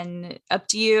then up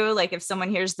to you. Like if someone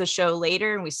hears the show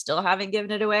later and we still haven't given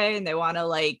it away and they want to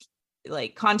like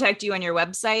contact you on your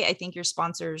website, I think your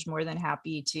sponsor is more than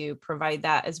happy to provide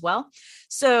that as well.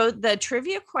 So the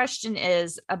trivia question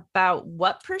is about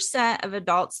what percent of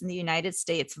adults in the United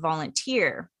States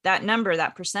volunteer. That number,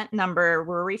 that percent number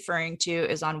we're referring to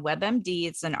is on WebMD.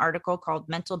 It's an article called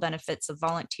Mental Benefits of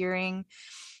Volunteering.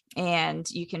 And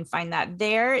you can find that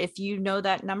there. If you know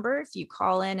that number, if you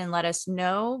call in and let us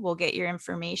know, we'll get your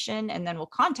information and then we'll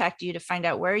contact you to find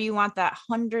out where you want that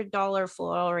 $100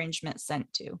 floral arrangement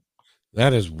sent to.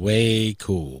 That is way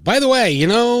cool. By the way,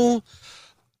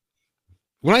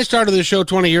 when I started this show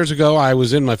 20 years ago, I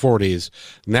was in my 40s.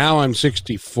 Now I'm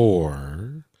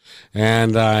 64,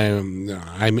 and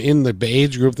I'm in the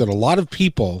age group that a lot of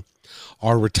people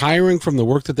are retiring from the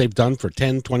work that they've done for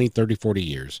 10, 20, 30, 40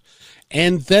 years.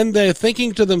 And then they're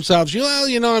thinking to themselves, well,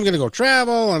 I'm going to go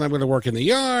travel, and I'm going to work in the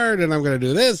yard, and I'm going to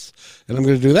do this, and I'm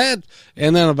going to do that.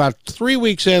 And then about 3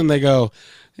 weeks in, they go,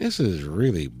 this is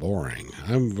really boring.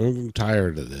 I'm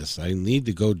tired of this. I need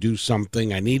to go do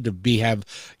something. I need to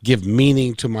give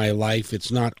meaning to my life.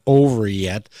 It's not over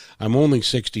yet. I'm only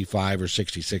 65 or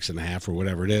 66 and a half or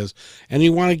whatever it is, and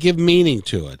you want to give meaning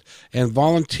to it. And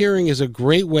volunteering is a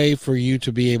great way for you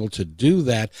to be able to do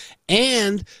that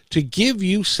and to give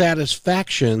you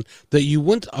satisfaction that you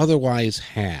wouldn't otherwise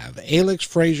have. Alex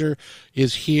Frazier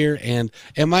is here, and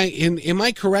am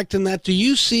I correct in that? Do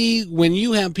you see, when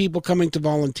you have people coming to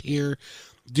volunteer,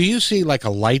 do you see like a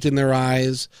light in their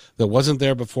eyes that wasn't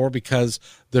there before because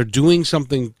they're doing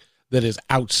something that is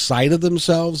outside of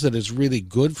themselves that is really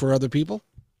good for other people?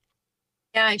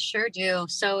 Yeah, I sure do.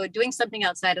 So doing something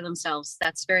outside of themselves,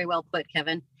 that's very well put,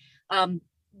 Kevin.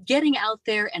 Getting out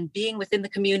there and being within the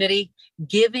community,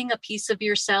 giving a piece of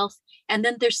yourself. And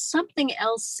then there's something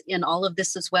else in all of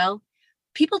this as well.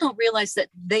 People don't realize that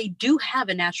they do have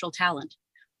a natural talent,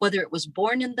 whether it was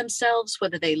born in themselves,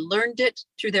 whether they learned it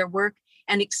through their work,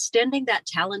 and extending that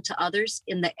talent to others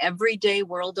in the everyday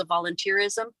world of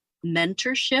volunteerism.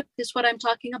 Mentorship is what I'm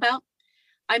talking about.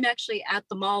 I'm actually at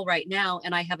the mall right now,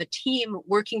 and I have a team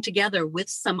working together with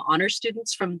some honor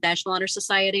students from National Honor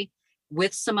Society,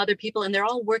 with some other people, and they're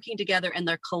all working together and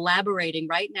they're collaborating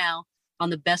right now on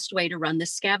the best way to run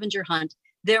this scavenger hunt.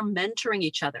 They're mentoring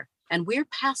each other, and we're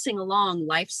passing along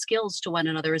life skills to one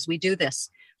another as we do this.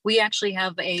 We actually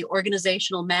have a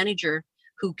organizational manager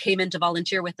who came in to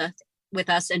volunteer with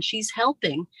us, and she's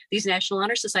helping these National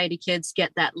Honor Society kids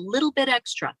get that little bit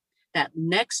extra, that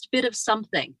next bit of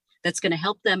something that's going to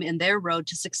help them in their road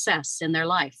to success in their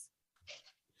life.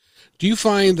 Do you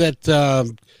find that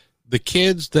the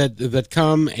kids that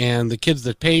come and the kids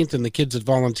that paint and the kids that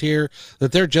volunteer,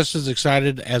 that they're just as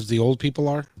excited as the old people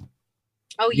are?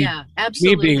 Oh, yeah,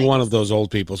 absolutely. Me being one of those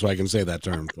old people, so I can say that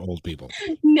term, old people.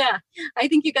 Yeah, I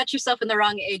think you got yourself in the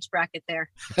wrong age bracket there.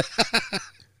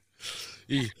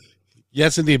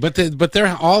 Yes, indeed. But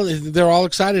they're all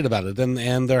excited about it,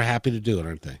 and they're happy to do it,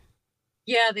 aren't they?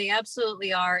 Yeah, they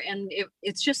absolutely are. And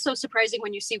it's just so surprising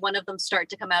when you see one of them start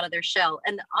to come out of their shell.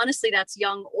 And honestly, that's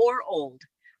young or old.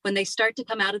 When they start to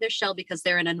come out of their shell because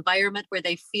they're in an environment where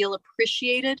they feel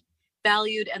appreciated,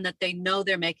 valued, and that they know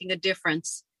they're making a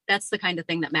difference. That's the kind of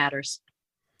thing that matters.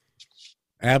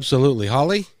 Absolutely.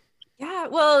 Holly? Yeah,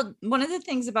 well, one of the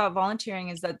things about volunteering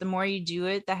is that the more you do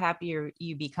it, the happier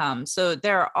you become. So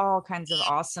there are all kinds of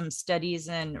awesome studies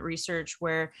and research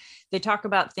where they talk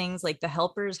about things like the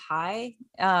helper's high.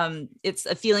 It's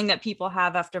a feeling that people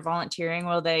have after volunteering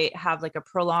where they have like a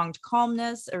prolonged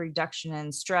calmness, a reduction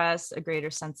in stress, a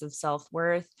greater sense of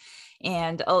self-worth.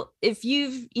 And if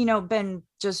you've, been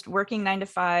just working 9 to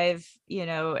 5,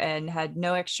 and had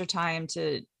no extra time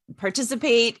to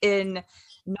participate in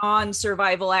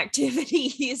non-survival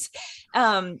activities,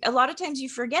 a lot of times you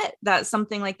forget that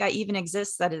something like that even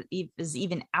exists, that it is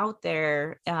even out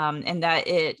there, and that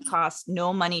it costs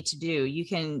no money to do. You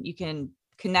can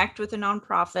connect with a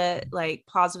nonprofit like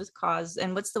Pause with Cause.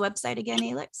 And what's the website again,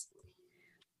 Alex?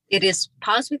 It is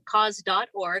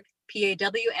pausewithcause.org,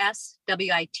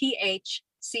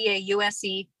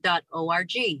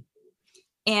 PAWSWITHCAUSE.org.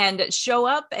 And show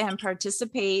up and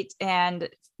participate and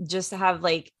just have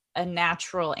like a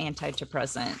natural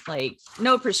antidepressant, like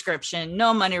no prescription,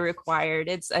 no money required.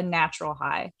 It's a natural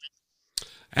high.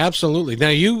 Absolutely. Now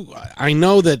I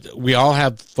know that we all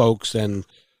have folks and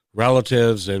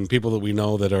relatives and people that we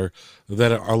know that are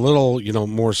a little,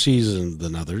 more seasoned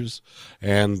than others.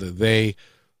 And a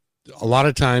lot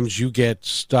of times you get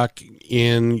stuck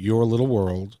in your little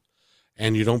world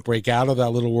and you don't break out of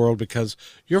that little world because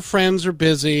your friends are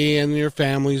busy and your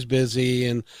family's busy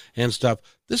and stuff.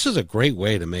 This is a great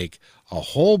way to make a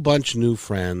whole bunch of new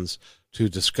friends, to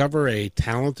discover a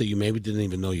talent that you maybe didn't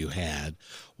even know you had,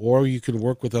 or you can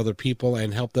work with other people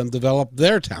and help them develop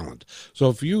their talent.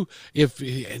 So if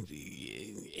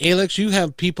Alex, you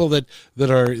have people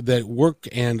that work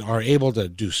and are able to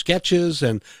do sketches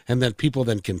and then people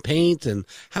then can paint, and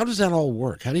how does that all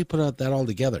work? How do you put that all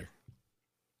together?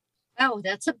 Oh,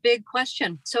 that's a big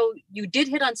question. So you did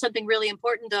hit on something really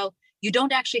important, though. You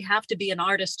don't actually have to be an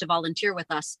artist to volunteer with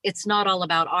us. It's not all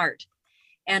about art.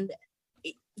 And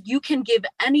you can give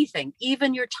anything,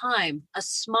 even your time, a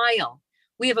smile.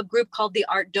 We have a group called the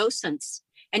Art Docents,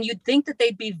 and you'd think that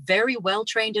they'd be very well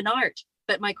trained in art.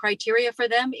 But my criteria for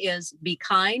them is be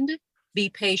kind, be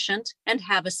patient, and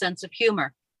have a sense of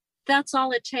humor. That's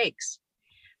all it takes.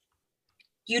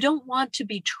 You don't want to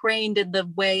be trained in the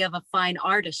way of a fine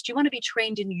artist. You want to be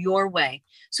trained in your way.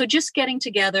 So just getting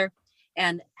together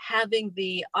and having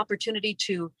the opportunity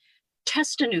to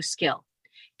test a new skill,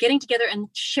 getting together and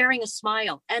sharing a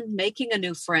smile and making a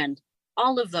new friend.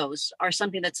 All of those are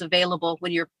something that's available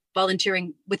when you're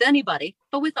volunteering with anybody,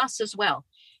 but with us as well.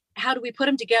 How do we put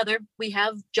them together? We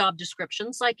have job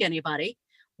descriptions like anybody.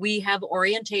 We have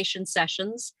orientation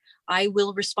sessions. I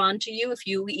will respond to you if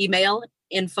you email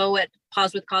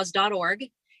info@pausewithcause.org,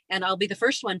 and I'll be the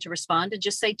first one to respond and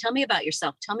just say, tell me about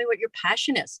yourself. Tell me what your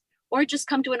passion is, or just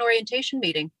come to an orientation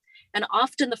meeting. And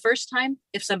often the first time,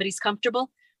 if somebody's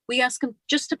comfortable, we ask them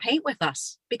just to paint with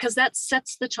us, because that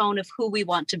sets the tone of who we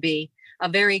want to be, a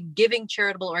very giving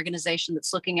charitable organization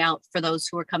that's looking out for those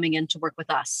who are coming in to work with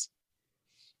us.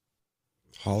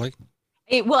 Holly?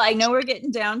 Well, I know we're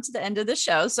getting down to the end of the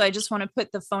show, so I just want to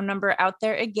put the phone number out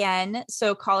there again.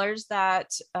 So callers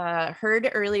that heard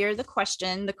earlier the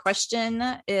question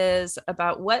is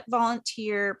about what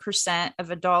volunteer percent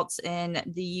of adults in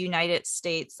the United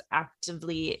States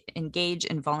actively engage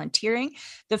in volunteering.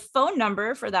 The phone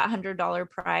number for that $100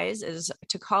 prize is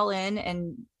to call in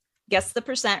and guess the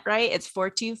percent right. It's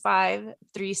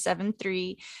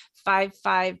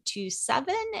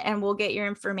 425-373-5527, and we'll get your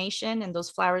information, and those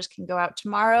flowers can go out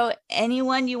tomorrow.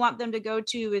 Anyone you want them to go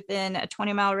to within a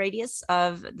 20-mile radius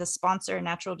of the sponsor,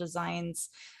 Natural Designs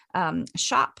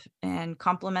shop, and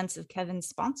compliments of Kevin's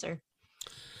sponsor.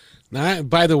 Now,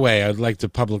 by the way, I'd like to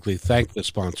publicly thank the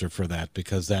sponsor for that,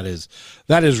 because that is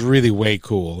really way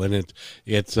cool, and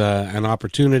it's an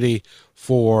opportunity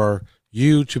for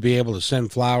you to be able to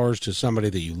send flowers to somebody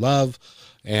that you love.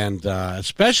 And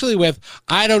especially with,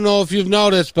 I don't know if you've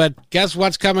noticed, but guess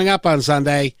what's coming up on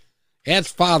Sunday?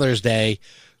 It's Father's Day.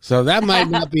 So that might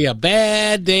not be a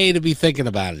bad day to be thinking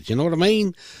about it. You know what I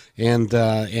mean? And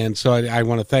so I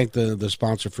want to thank the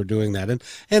sponsor for doing that.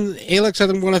 And Alex, I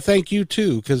want to thank you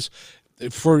too, because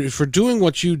for doing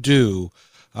what you do.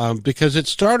 Because it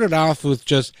started off with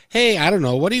just, hey, I don't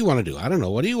know, what do you want to do? I don't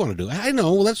know, what do you want to do? I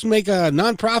know, let's make a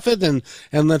nonprofit and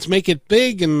let's make it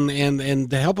big and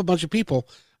to help a bunch of people.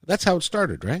 That's how it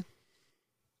started, right?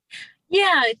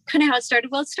 Yeah, kind of how it started.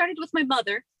 Well, it started with my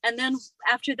mother. And then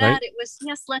after that, It was,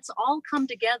 yes, let's all come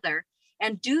together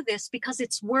and do this because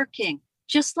it's working.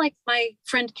 Just like my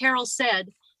friend Carol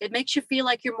said, it makes you feel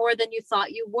like you're more than you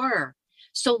thought you were.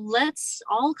 So let's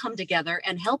all come together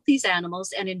and help these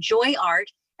animals and enjoy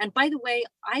art. And by the way,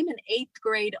 I'm an 8th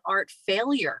grade art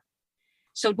failure.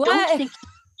 So don't think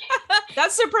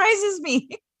that surprises me.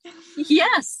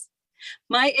 Yes.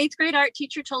 My 8th grade art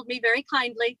teacher told me very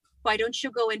kindly, why don't you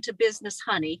go into business,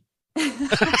 honey?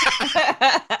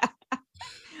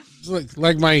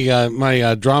 Like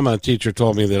my drama teacher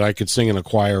told me that I could sing in a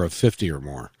choir of 50 or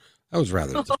more. That was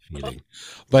rather defeating.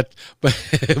 But by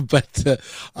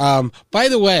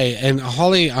the way, and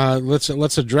Holly,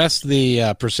 let's address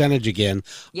the percentage again.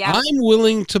 Yeah. I'm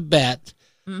willing to bet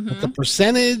that the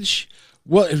percentage.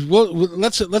 Well,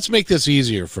 let's make this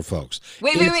easier for folks.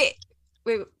 Wait.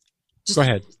 Just, go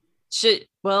ahead.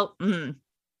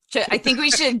 I think we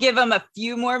should give them a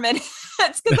few more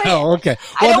minutes because okay.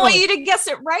 I don't want you to guess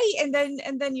it right, and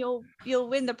then you'll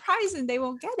win the prize and they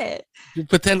won't get it.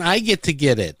 But then I get to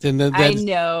get it, and then I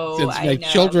know. Since my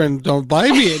children don't buy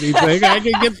me anything, I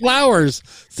can get flowers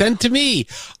sent to me.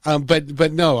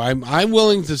 But no, I'm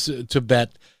willing to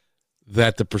bet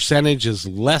that the percentage is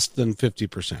less than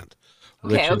 50%.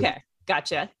 Okay,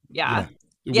 gotcha. Yeah.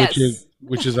 Yes.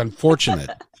 Which is unfortunate.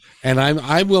 And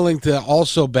I'm willing to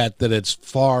also bet that it's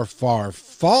far, far,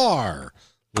 far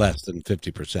less than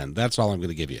 50%. That's all I'm going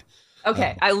to give you.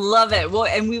 Okay, I love it. Well,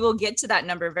 and we will get to that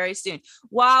number very soon.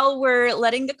 While we're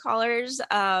letting the callers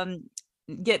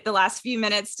get the last few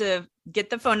minutes to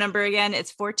get the phone number again,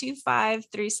 it's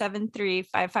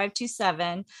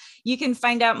 425-373-5527. You can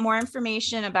find out more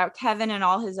information about Kevin and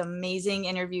all his amazing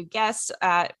interview guests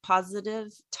at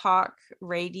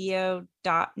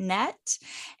positivetalkradio.net.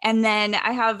 And then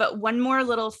I have one more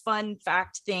little fun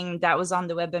fact thing that was on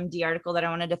the WebMD article that I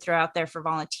wanted to throw out there for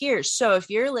volunteers. So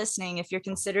if you're listening, if you're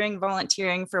considering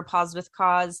volunteering for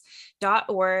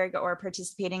pausewithcause.org or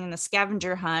participating in the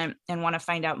scavenger hunt and want to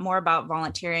find out more about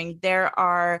volunteering, there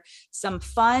are some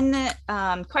fun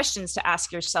questions to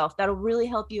ask yourself that'll really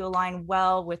help you align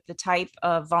well with the type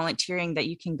of volunteering that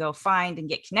you can go find and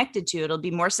get connected to. It'll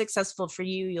be more successful for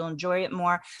you. You'll enjoy it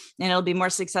more, and it'll be more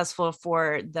successful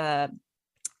for the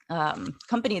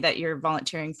company that you're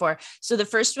volunteering for. So the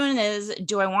first one is,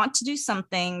 do I want to do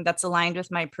something that's aligned with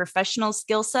my professional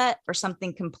skill set or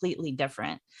something completely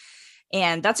different?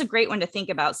 And that's a great one to think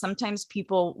about. Sometimes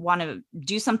people want to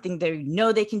do something they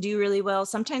know they can do really well.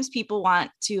 Sometimes people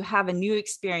want to have a new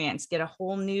experience, get a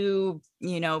whole new,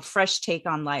 fresh take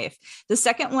on life. The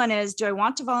second one is, do I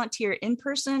want to volunteer in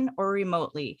person or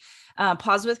remotely?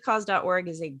 Pausewithcause.org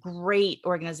is a great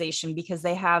organization because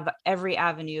they have every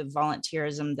avenue of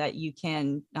volunteerism that you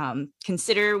can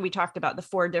consider. We talked about the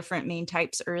 4 different main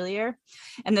types earlier.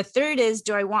 And the third is,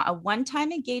 do I want a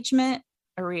one-time engagement,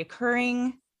 a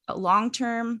reoccurring, a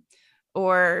long-term,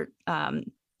 or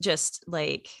just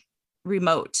like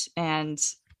remote? And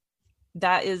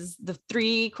that is the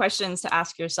 3 questions to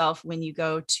ask yourself when you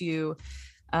go to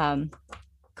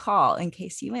call in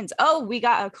case you wins. Oh, we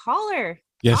got a caller.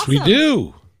 Yes, awesome. We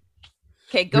do.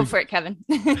 Okay, go for it, Kevin.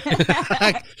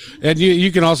 And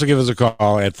you can also give us a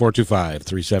call at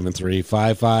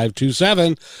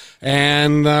 425-373-5527.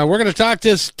 And we're going to talk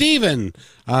to Stephen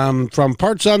from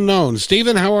Parts Unknown.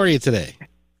 Stephen, how are you today?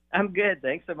 I'm good.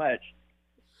 Thanks so much.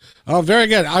 Oh, very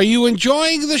good. Are you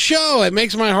enjoying the show? It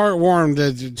makes my heart warm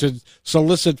to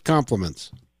solicit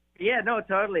compliments. Yeah, no,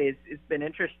 totally. It's been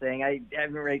interesting. I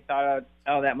haven't really thought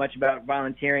all that much about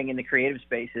volunteering in the creative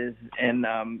spaces, and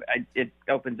it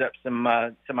opens up some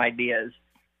ideas.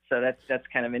 So that's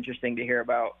kind of interesting to hear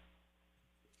about.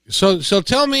 So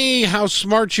tell me how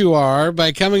smart you are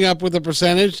by coming up with a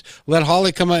percentage. Let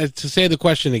Holly come on to say the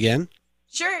question again.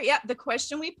 Sure. Yeah. The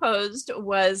question we posed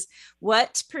was,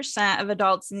 what % of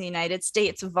adults in the United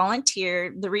States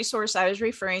volunteer? The resource I was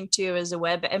referring to is a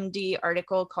WebMD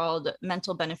article called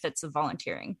Mental Benefits of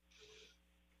Volunteering.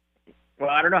 Well,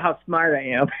 I don't know how smart I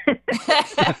am.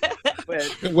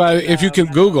 Well, if you can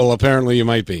Google, apparently you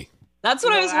might be. That's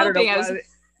what I was hoping.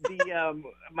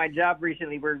 My job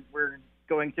recently, we're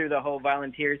going through the whole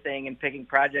volunteer thing and picking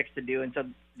projects to do. And so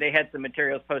they had some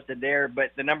materials posted there,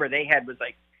 but the number they had was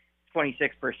like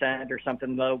 26% or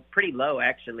something low, pretty low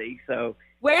actually. So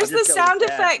where's the sound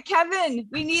effect, Kevin?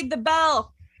 We need the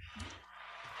bell.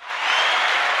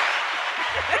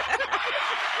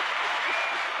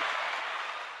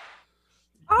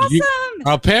 Awesome.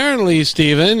 Apparently,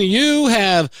 Stephen, you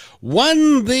have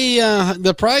won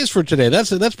the prize for today.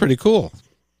 That's pretty cool.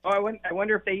 Oh, I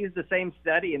wonder if they use the same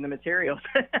study in the materials.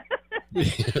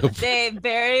 They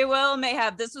very well may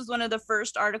have. This was one of the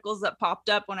first articles that popped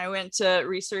up when I went to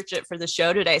research it for the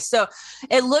show today. So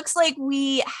it looks like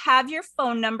we have your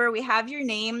phone number. We have your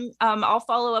name. I'll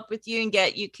follow up with you and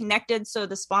get you connected so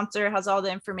the sponsor has all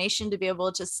the information to be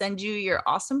able to send you your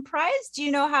awesome prize. Do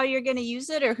you know how you're going to use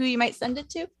it or who you might send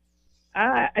it to?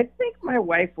 I think my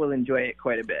wife will enjoy it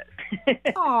quite a bit.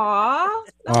 Aw.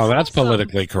 That's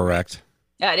politically correct.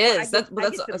 Yeah, it is. I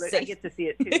get to see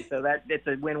it too, so it's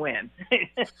a win-win.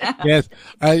 Yes.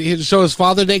 So is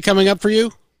Father's Day coming up for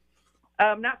you?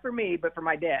 Not for me, but for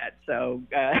my dad. So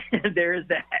there is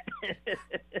that.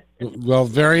 Well,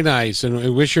 very nice, and I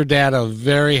wish your dad a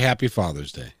very happy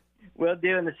Father's Day. Will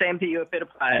do, and the same to you if it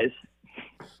applies.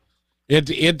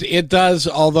 It does,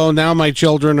 although now my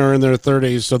children are in their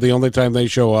 30s, so the only time they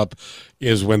show up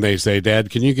is when they say,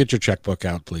 "Dad, can you get your checkbook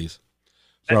out, please?"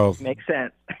 So that makes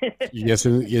sense. Yes,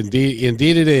 indeed.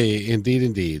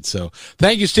 So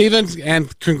thank you, Stephen,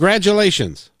 and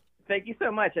congratulations. Thank you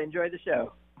so much. I enjoyed the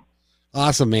show.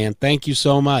 Awesome, man. Thank you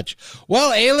so much.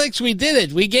 Well, Alex, we did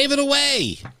it. We gave it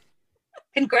away.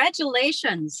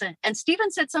 Congratulations. And Stephen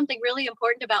said something really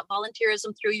important about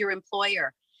volunteerism through your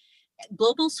employer.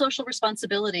 Global social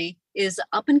responsibility is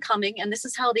up and coming, and this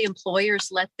is how the employers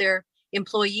let their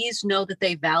employees know that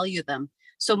they value them.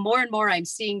 So more and more I'm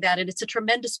seeing that, and it's a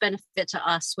tremendous benefit to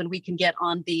us when we can get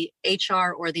on the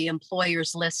HR or the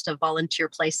employer's list of volunteer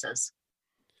places.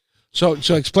 So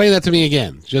explain that to me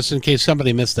again, just in case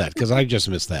somebody missed that, because I just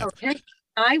missed that. Okay,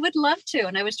 I would love to,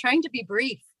 and I was trying to be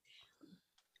brief.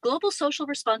 Global social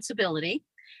responsibility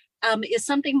is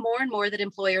something more and more that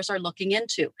employers are looking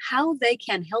into, how they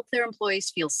can help their employees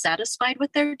feel satisfied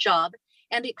with their job.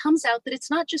 And it comes out that it's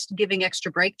not just giving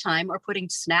extra break time or putting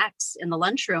snacks in the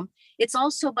lunchroom. It's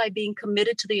also by being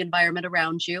committed to the environment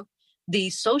around you, the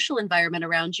social environment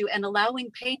around you, and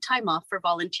allowing paid time off for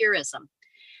volunteerism.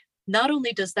 Not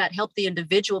only does that help the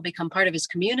individual become part of his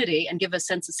community and give a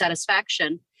sense of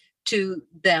satisfaction to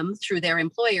them through their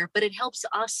employer, but it helps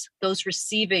us, those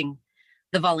receiving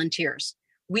the volunteers.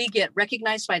 We get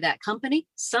recognized by that company.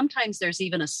 Sometimes there's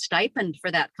even a stipend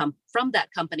for that from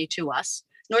that company to us.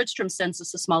 Nordstrom sends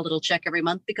us a small little check every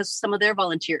month because some of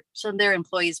their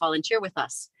employees volunteer with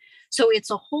us. So it's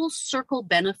a whole circle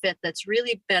benefit that's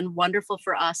really been wonderful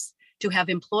for us to have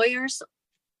employers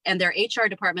and their HR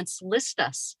departments list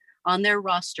us on their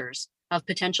rosters of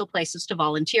potential places to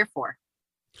volunteer for.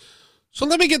 So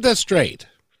let me get that straight.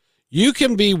 You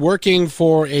can be working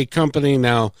for a company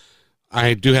now.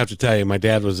 I do have to tell you, my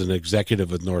dad was an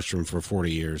executive with Nordstrom for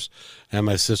 40 years, and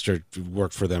my sister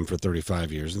worked for them for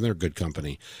 35 years, and they're good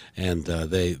company, and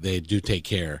they do take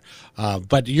care.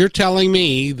 But you're telling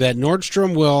me that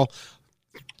Nordstrom will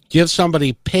give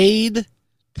somebody paid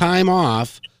time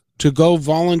off to go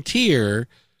volunteer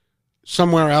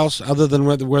somewhere else other than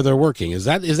where they're working. Is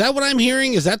that what I'm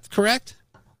hearing? Is that correct?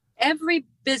 Every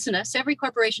business, every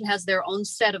corporation has their own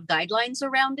set of guidelines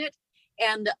around it.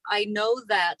 And I know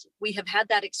that we have had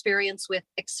that experience with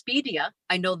Expedia.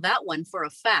 I know that one for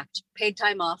a fact, paid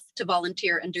time off to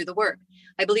volunteer and do the work.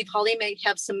 I believe Holly may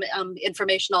have some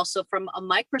information also from a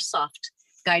Microsoft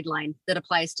guideline that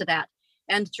applies to that.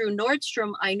 And through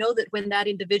Nordstrom, I know that when that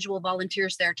individual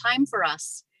volunteers their time for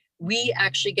us, we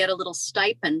actually get a little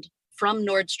stipend from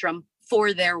Nordstrom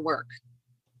for their work.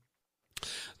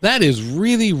 That is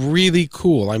really, really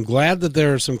cool. I'm glad that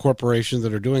there are some corporations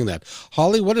that are doing that.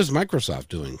 Holly, what is Microsoft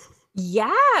doing?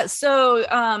 Yeah.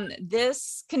 So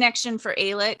this connection for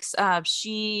Alex,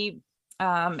 she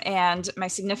and my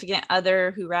significant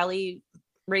other who rally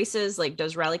races, like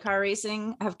does rally car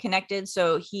racing, have connected.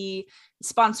 So he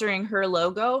sponsoring her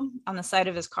logo on the side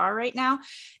of his car right now.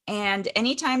 And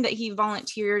anytime that he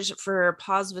volunteers for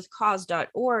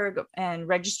pausewithcause.org and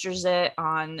registers it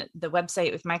on the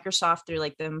website with Microsoft through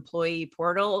like the employee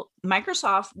portal,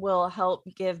 Microsoft will help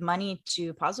give money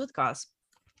to Pause with Cause.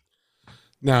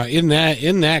 Now, isn't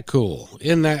that cool?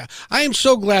 I am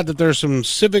so glad that there's some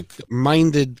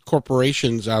civic-minded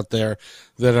corporations out there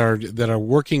that are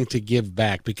working to give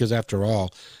back, because after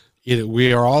all,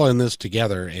 we are all in this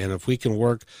together, and if we can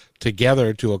work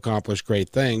together to accomplish great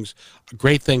things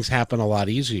happen a lot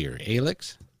easier.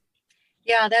 Alex?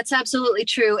 Yeah, that's absolutely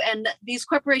true. And these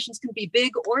corporations can be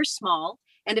big or small,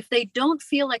 and if they don't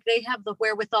feel like they have the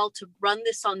wherewithal to run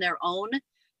this on their own,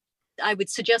 I would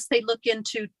suggest they look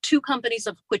into two companies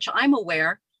of which I'm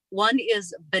aware. One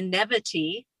is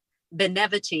Benevity.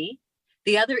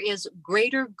 The other is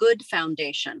Greater Good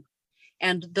Foundation.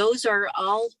 And those are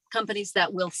all companies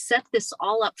that will set this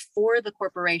all up for the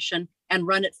corporation and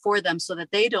run it for them so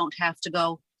that they don't have to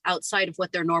go outside of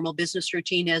what their normal business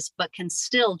routine is, but can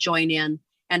still join in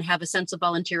and have a sense of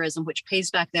volunteerism, which pays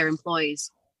back their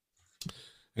employees.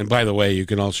 And by the way, you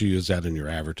can also use that in your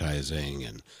advertising,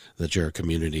 and that you're a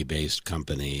community-based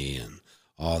company and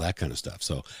all that kind of stuff.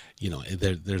 So,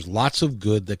 there's lots of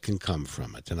good that can come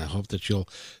from it. And I hope that you'll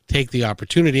take the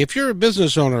opportunity. If you're a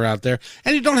business owner out there,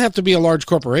 and you don't have to be a large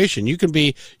corporation, you can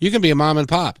be a mom and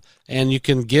pop, and you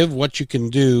can give what you can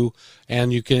do,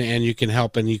 and you can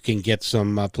help, and you can get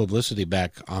some publicity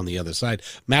back on the other side.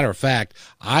 Matter of fact,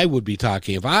 I would be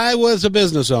talking, if I was a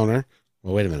business owner.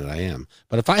 Well, wait a minute, I am.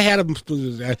 But if I had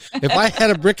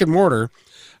a brick and mortar,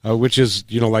 which is,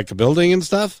 like a building and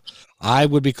stuff, I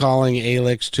would be calling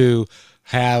Alex to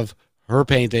have her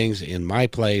paintings in my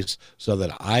place so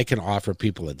that I can offer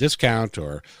people a discount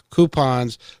or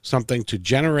coupons, something to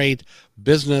generate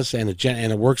business, and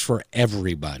it works for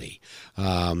everybody,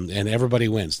 and everybody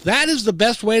wins. That is the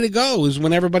best way to go, is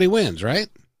when everybody wins, right?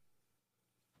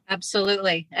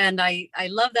 Absolutely. And I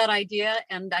love that idea.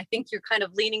 And I think you're kind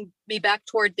of leaning me back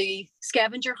toward the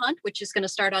scavenger hunt, which is going to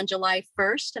start on July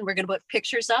 1st. And we're going to put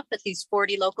pictures up at these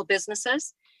 40 local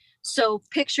businesses. So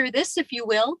picture this, if you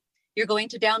will. You're going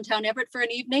to downtown Everett for an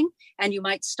evening, and you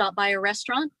might stop by a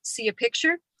restaurant, see a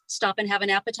picture, stop and have an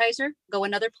appetizer, go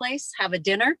another place, have a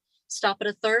dinner, stop at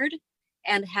a third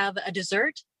and have a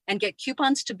dessert, and get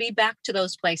coupons to be back to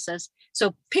those places.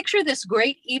 So picture this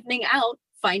great evening out,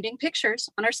 finding pictures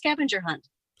on our scavenger hunt.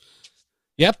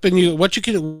 Yep, and what you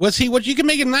can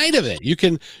make a night of it. You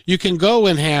can go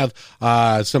and have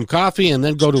some coffee, and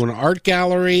then go to an art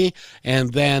gallery,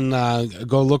 and then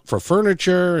go look for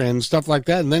furniture and stuff like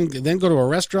that, and then go to a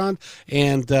restaurant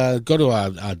and go to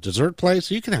a dessert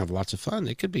place. You can have lots of fun.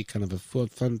 It could be kind of a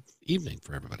fun evening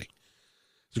for everybody.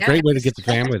 It's a great way to get the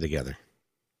family together,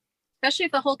 especially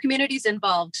if the whole community's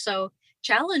involved. So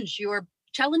challenge your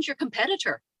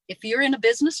competitor. If you're in a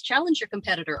business, challenge your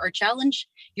competitor or challenge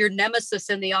your nemesis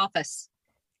in the office.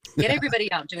 Get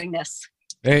everybody out doing this.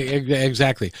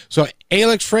 Exactly. So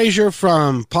Alex Frazier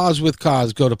from Pause with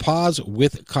Cause. Go to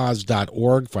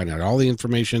pausewithcause.org. Find out all the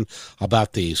information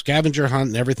about the scavenger hunt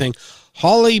and everything.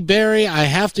 Holly Berry, I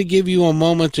have to give you a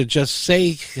moment to just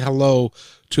say hello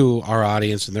to our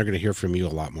audience, and they're going to hear from you a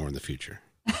lot more in the future.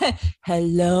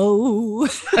 Hello.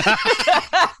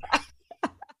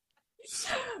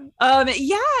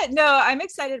 Yeah, no, I'm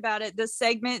excited about it. The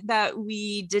segment that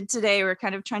we did today, we're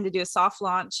kind of trying to do a soft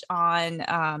launch on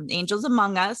Angels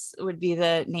Among Us would be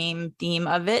the theme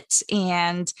of it.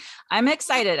 And I'm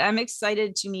excited. I'm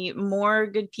excited to meet more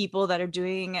good people that are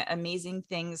doing amazing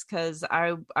things because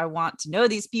I want to know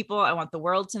these people. I want the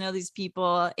world to know these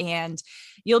people. And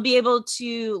you'll be able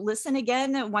to listen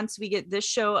again once we get this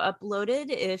show uploaded.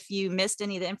 If you missed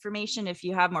any of the information, if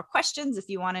you have more questions, if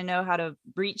you want to know how to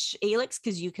reach Alix,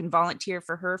 because you can volunteer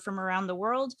for her from around the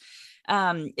world,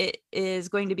 it is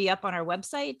going to be up on our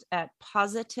website at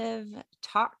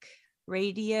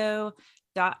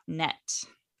positivetalkradio.net.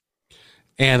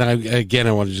 And I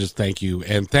want to just thank you,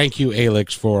 and thank you,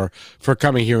 Alix, for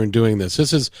coming here and doing this.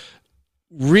 This is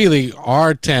really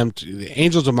our attempt.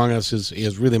 Angels Among Us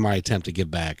is really my attempt to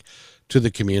give back to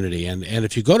the community. And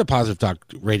if you go to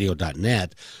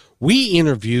positivetalkradio.net, we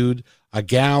interviewed a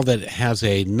gal that has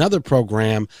another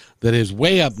program that is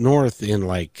way up north in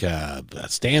like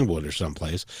Stanwood or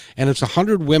someplace. And it's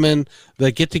 100 women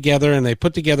that get together and they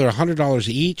put together $100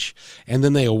 each. And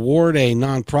then they award a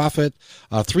nonprofit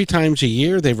 3 times a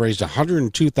year. They've raised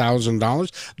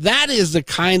 $102,000. That is the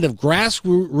kind of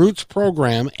grassroots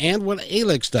program and what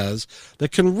Alix does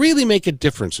that can really make a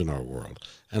difference in our world.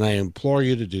 And I implore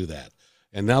you to do that.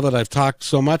 And now that I've talked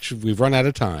so much, we've run out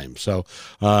of time. So,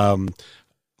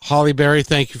 Holly Berry,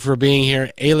 thank you for being here.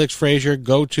 Alix Frazier,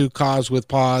 go to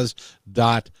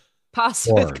causewithpause.org. Pause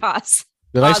with cause.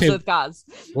 Did pause I say with cause?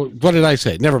 What did I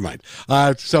say? Never mind.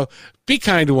 So be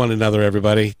kind to one another,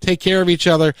 everybody. Take care of each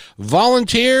other.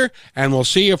 Volunteer, and we'll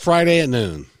see you Friday at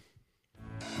noon.